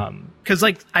 totally. Because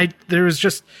like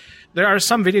there are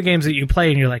some video games that you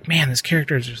play and you're like, man, this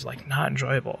character is just like not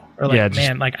enjoyable, or like,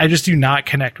 man, like I just do not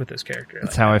connect with this character.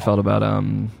 That's how I felt about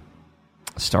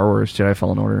Star Wars Jedi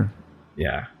Fallen Order.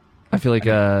 Yeah, I feel like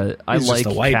I like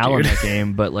Cal in dude. that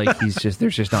game, but like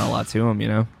there's just not a lot to him, you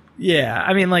know? Yeah,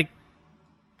 I mean, like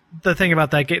the thing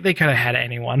about that game, they could have had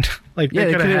anyone. Like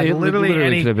they could have had literally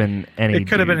any. Could have been any. It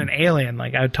could have been an alien.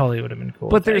 Like I totally would have been cool.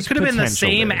 But there's it could have been the potential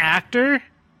same there. actor.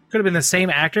 Could have been the same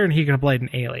actor, and he could have played an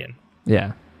alien.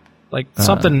 Yeah. like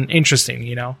something interesting,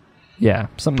 you know. Yeah,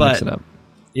 something mix it up.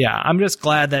 Yeah, I'm just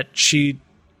glad that she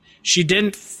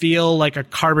didn't feel like a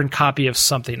carbon copy of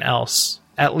something else,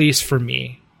 at least for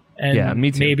me. And yeah, me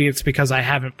too. Maybe it's because I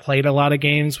haven't played a lot of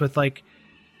games with like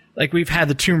we've had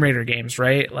the Tomb Raider games,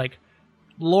 right? Like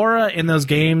Laura in those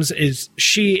games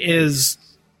she's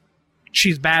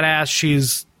badass,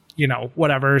 she's, you know,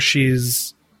 whatever,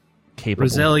 she's capable,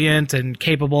 resilient and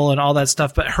capable and all that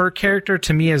stuff, but her character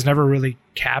to me has never really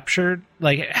captured,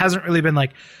 like it hasn't really been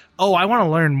like, oh, I want to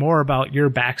learn more about your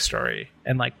backstory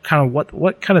and like kind of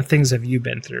what kind of things have you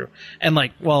been through, and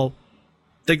like, well,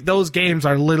 those games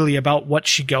are literally about what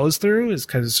she goes through, is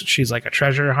because she's like a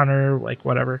treasure hunter, like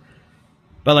whatever.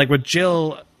 But like with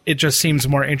Jill, it just seems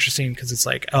more interesting because it's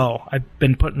like, oh, I've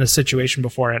been put in this situation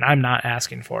before and I'm not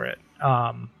asking for it.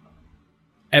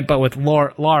 But with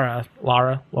Laura,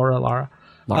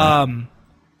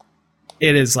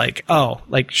 it is like, oh,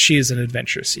 like she is an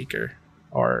adventure seeker,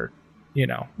 or, you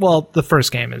know, well, the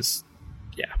first game is,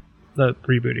 yeah, the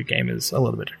rebooted game is a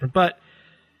little bit different, but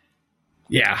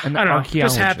yeah, I don't know.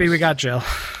 Just happy we got Jill.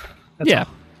 Yeah,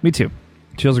 all. Me too.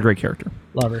 Jill's a great character.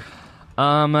 Love her.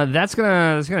 That's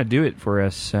gonna do it for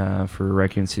us for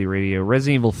Raccoon City Radio.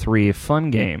 Resident Evil 3, a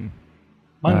fun game.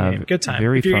 Fun game, good time.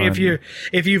 Very fun.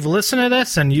 If you've listened to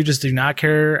this and you just do not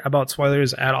care about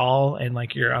spoilers at all, and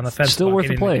like you're on the fence, still worth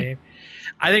a play.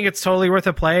 I think it's totally worth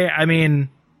a play. I mean,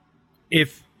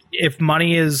 if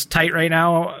money is tight right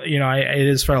now, you know, it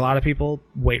is for a lot of people.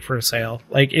 Wait for a sale.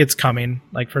 Like it's coming,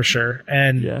 like for sure.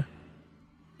 And yeah,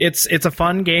 it's a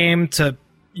fun game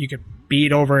you could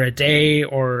beat over a day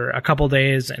or a couple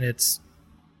days, and it's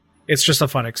just a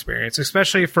fun experience,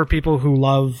 especially for people who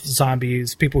love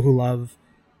zombies, people who love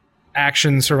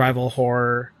action survival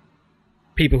horror,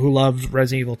 people who love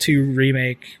Resident Evil 2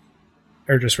 remake,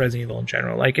 or just Resident Evil in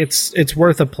general. Like it's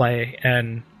worth a play,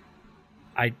 and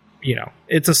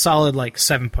it's a solid like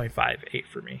 7.58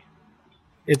 for me.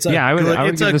 I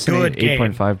would give this an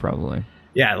 8.5 probably.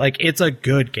 Yeah, like it's a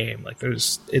good game. Like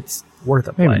it's worth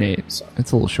a play. Maybe an 8. So.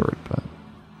 It's a little short, but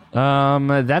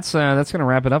that's gonna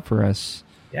wrap it up for us.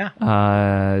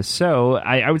 Yeah. So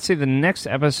I would say the next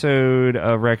episode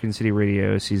of Raccoon City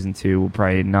Radio Season 2 will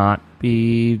probably not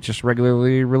be just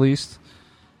regularly released.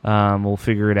 We'll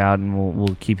figure it out, and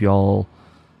we'll keep you all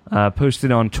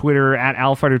posted on Twitter. At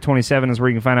Alfighter27 is where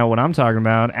you can find out what I'm talking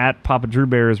about. At Papa Drew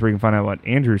Bear is where you can find out what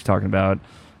Andrew's talking about.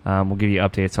 We'll give you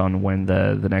updates on when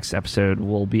the next episode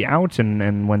will be out,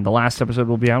 and when the last episode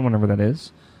will be out, whenever that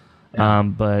is. Yeah.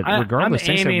 But regardless,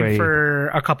 I'm aiming for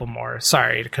a couple more.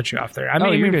 Sorry to cut you off there. I'm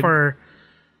aiming for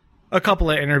a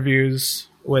couple of interviews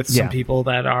with some people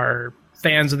that are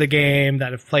fans of the game,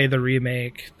 that have played the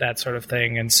remake, that sort of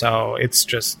thing. And so it's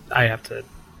just, I have to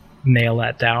nail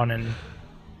that down and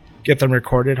get them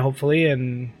recorded, hopefully.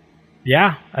 And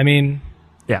yeah, I mean,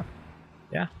 yeah.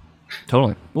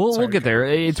 Totally. We'll get there.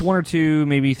 It's 1 or 2,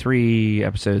 maybe 3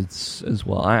 episodes as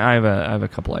well. I have a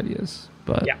couple ideas,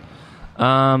 but yeah.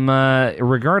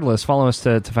 Regardless, follow us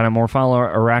to find out more. Follow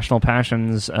Irrational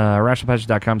Passions.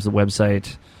 IrrationalPassions.com is the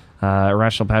website.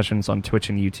 Irrational Passions on Twitch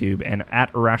and YouTube, and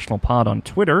at Irrational Pod on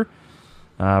Twitter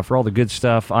for all the good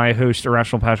stuff. I host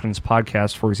Irrational Passions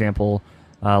podcast, for example,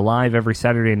 live every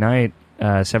Saturday night,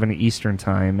 7 Eastern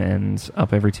time, and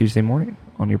up every Tuesday morning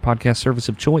on your podcast service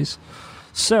of choice.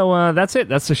 So that's it.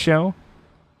 That's the show.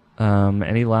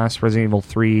 Any last Resident Evil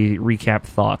 3 recap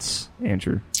thoughts,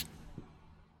 Andrew?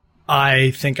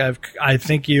 I think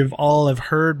you've all have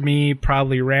heard me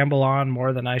probably ramble on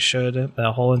more than I should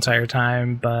the whole entire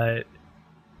time, but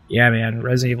yeah, man,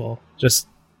 Resident Evil, just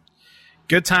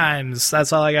good times.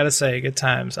 That's all I gotta say. Good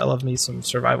times. I love me some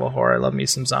survival horror. I love me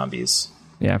some zombies.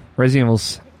 Yeah, Resident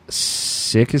Evil's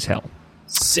sick as hell.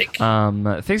 Sick.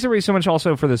 Thanks everybody so much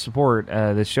also for the support.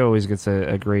 This show always gets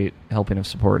a great helping of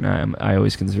support, and I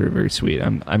always consider it very sweet.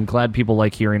 I'm glad people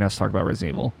like hearing us talk about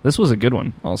Resident Evil. This was a good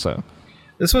one also.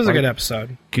 This was a good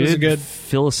episode. Good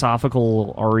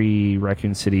philosophical RE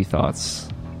Raccoon City thoughts.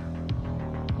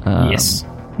 Yes.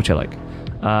 Which I like.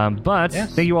 But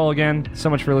thank you all again so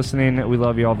much for listening. We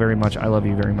love you all very much. I love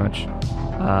you very much.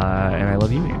 And I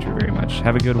love you, Andrew, very much.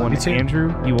 Have a good one.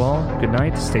 Andrew, you all, good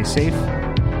night. Stay safe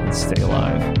and stay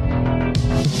alive.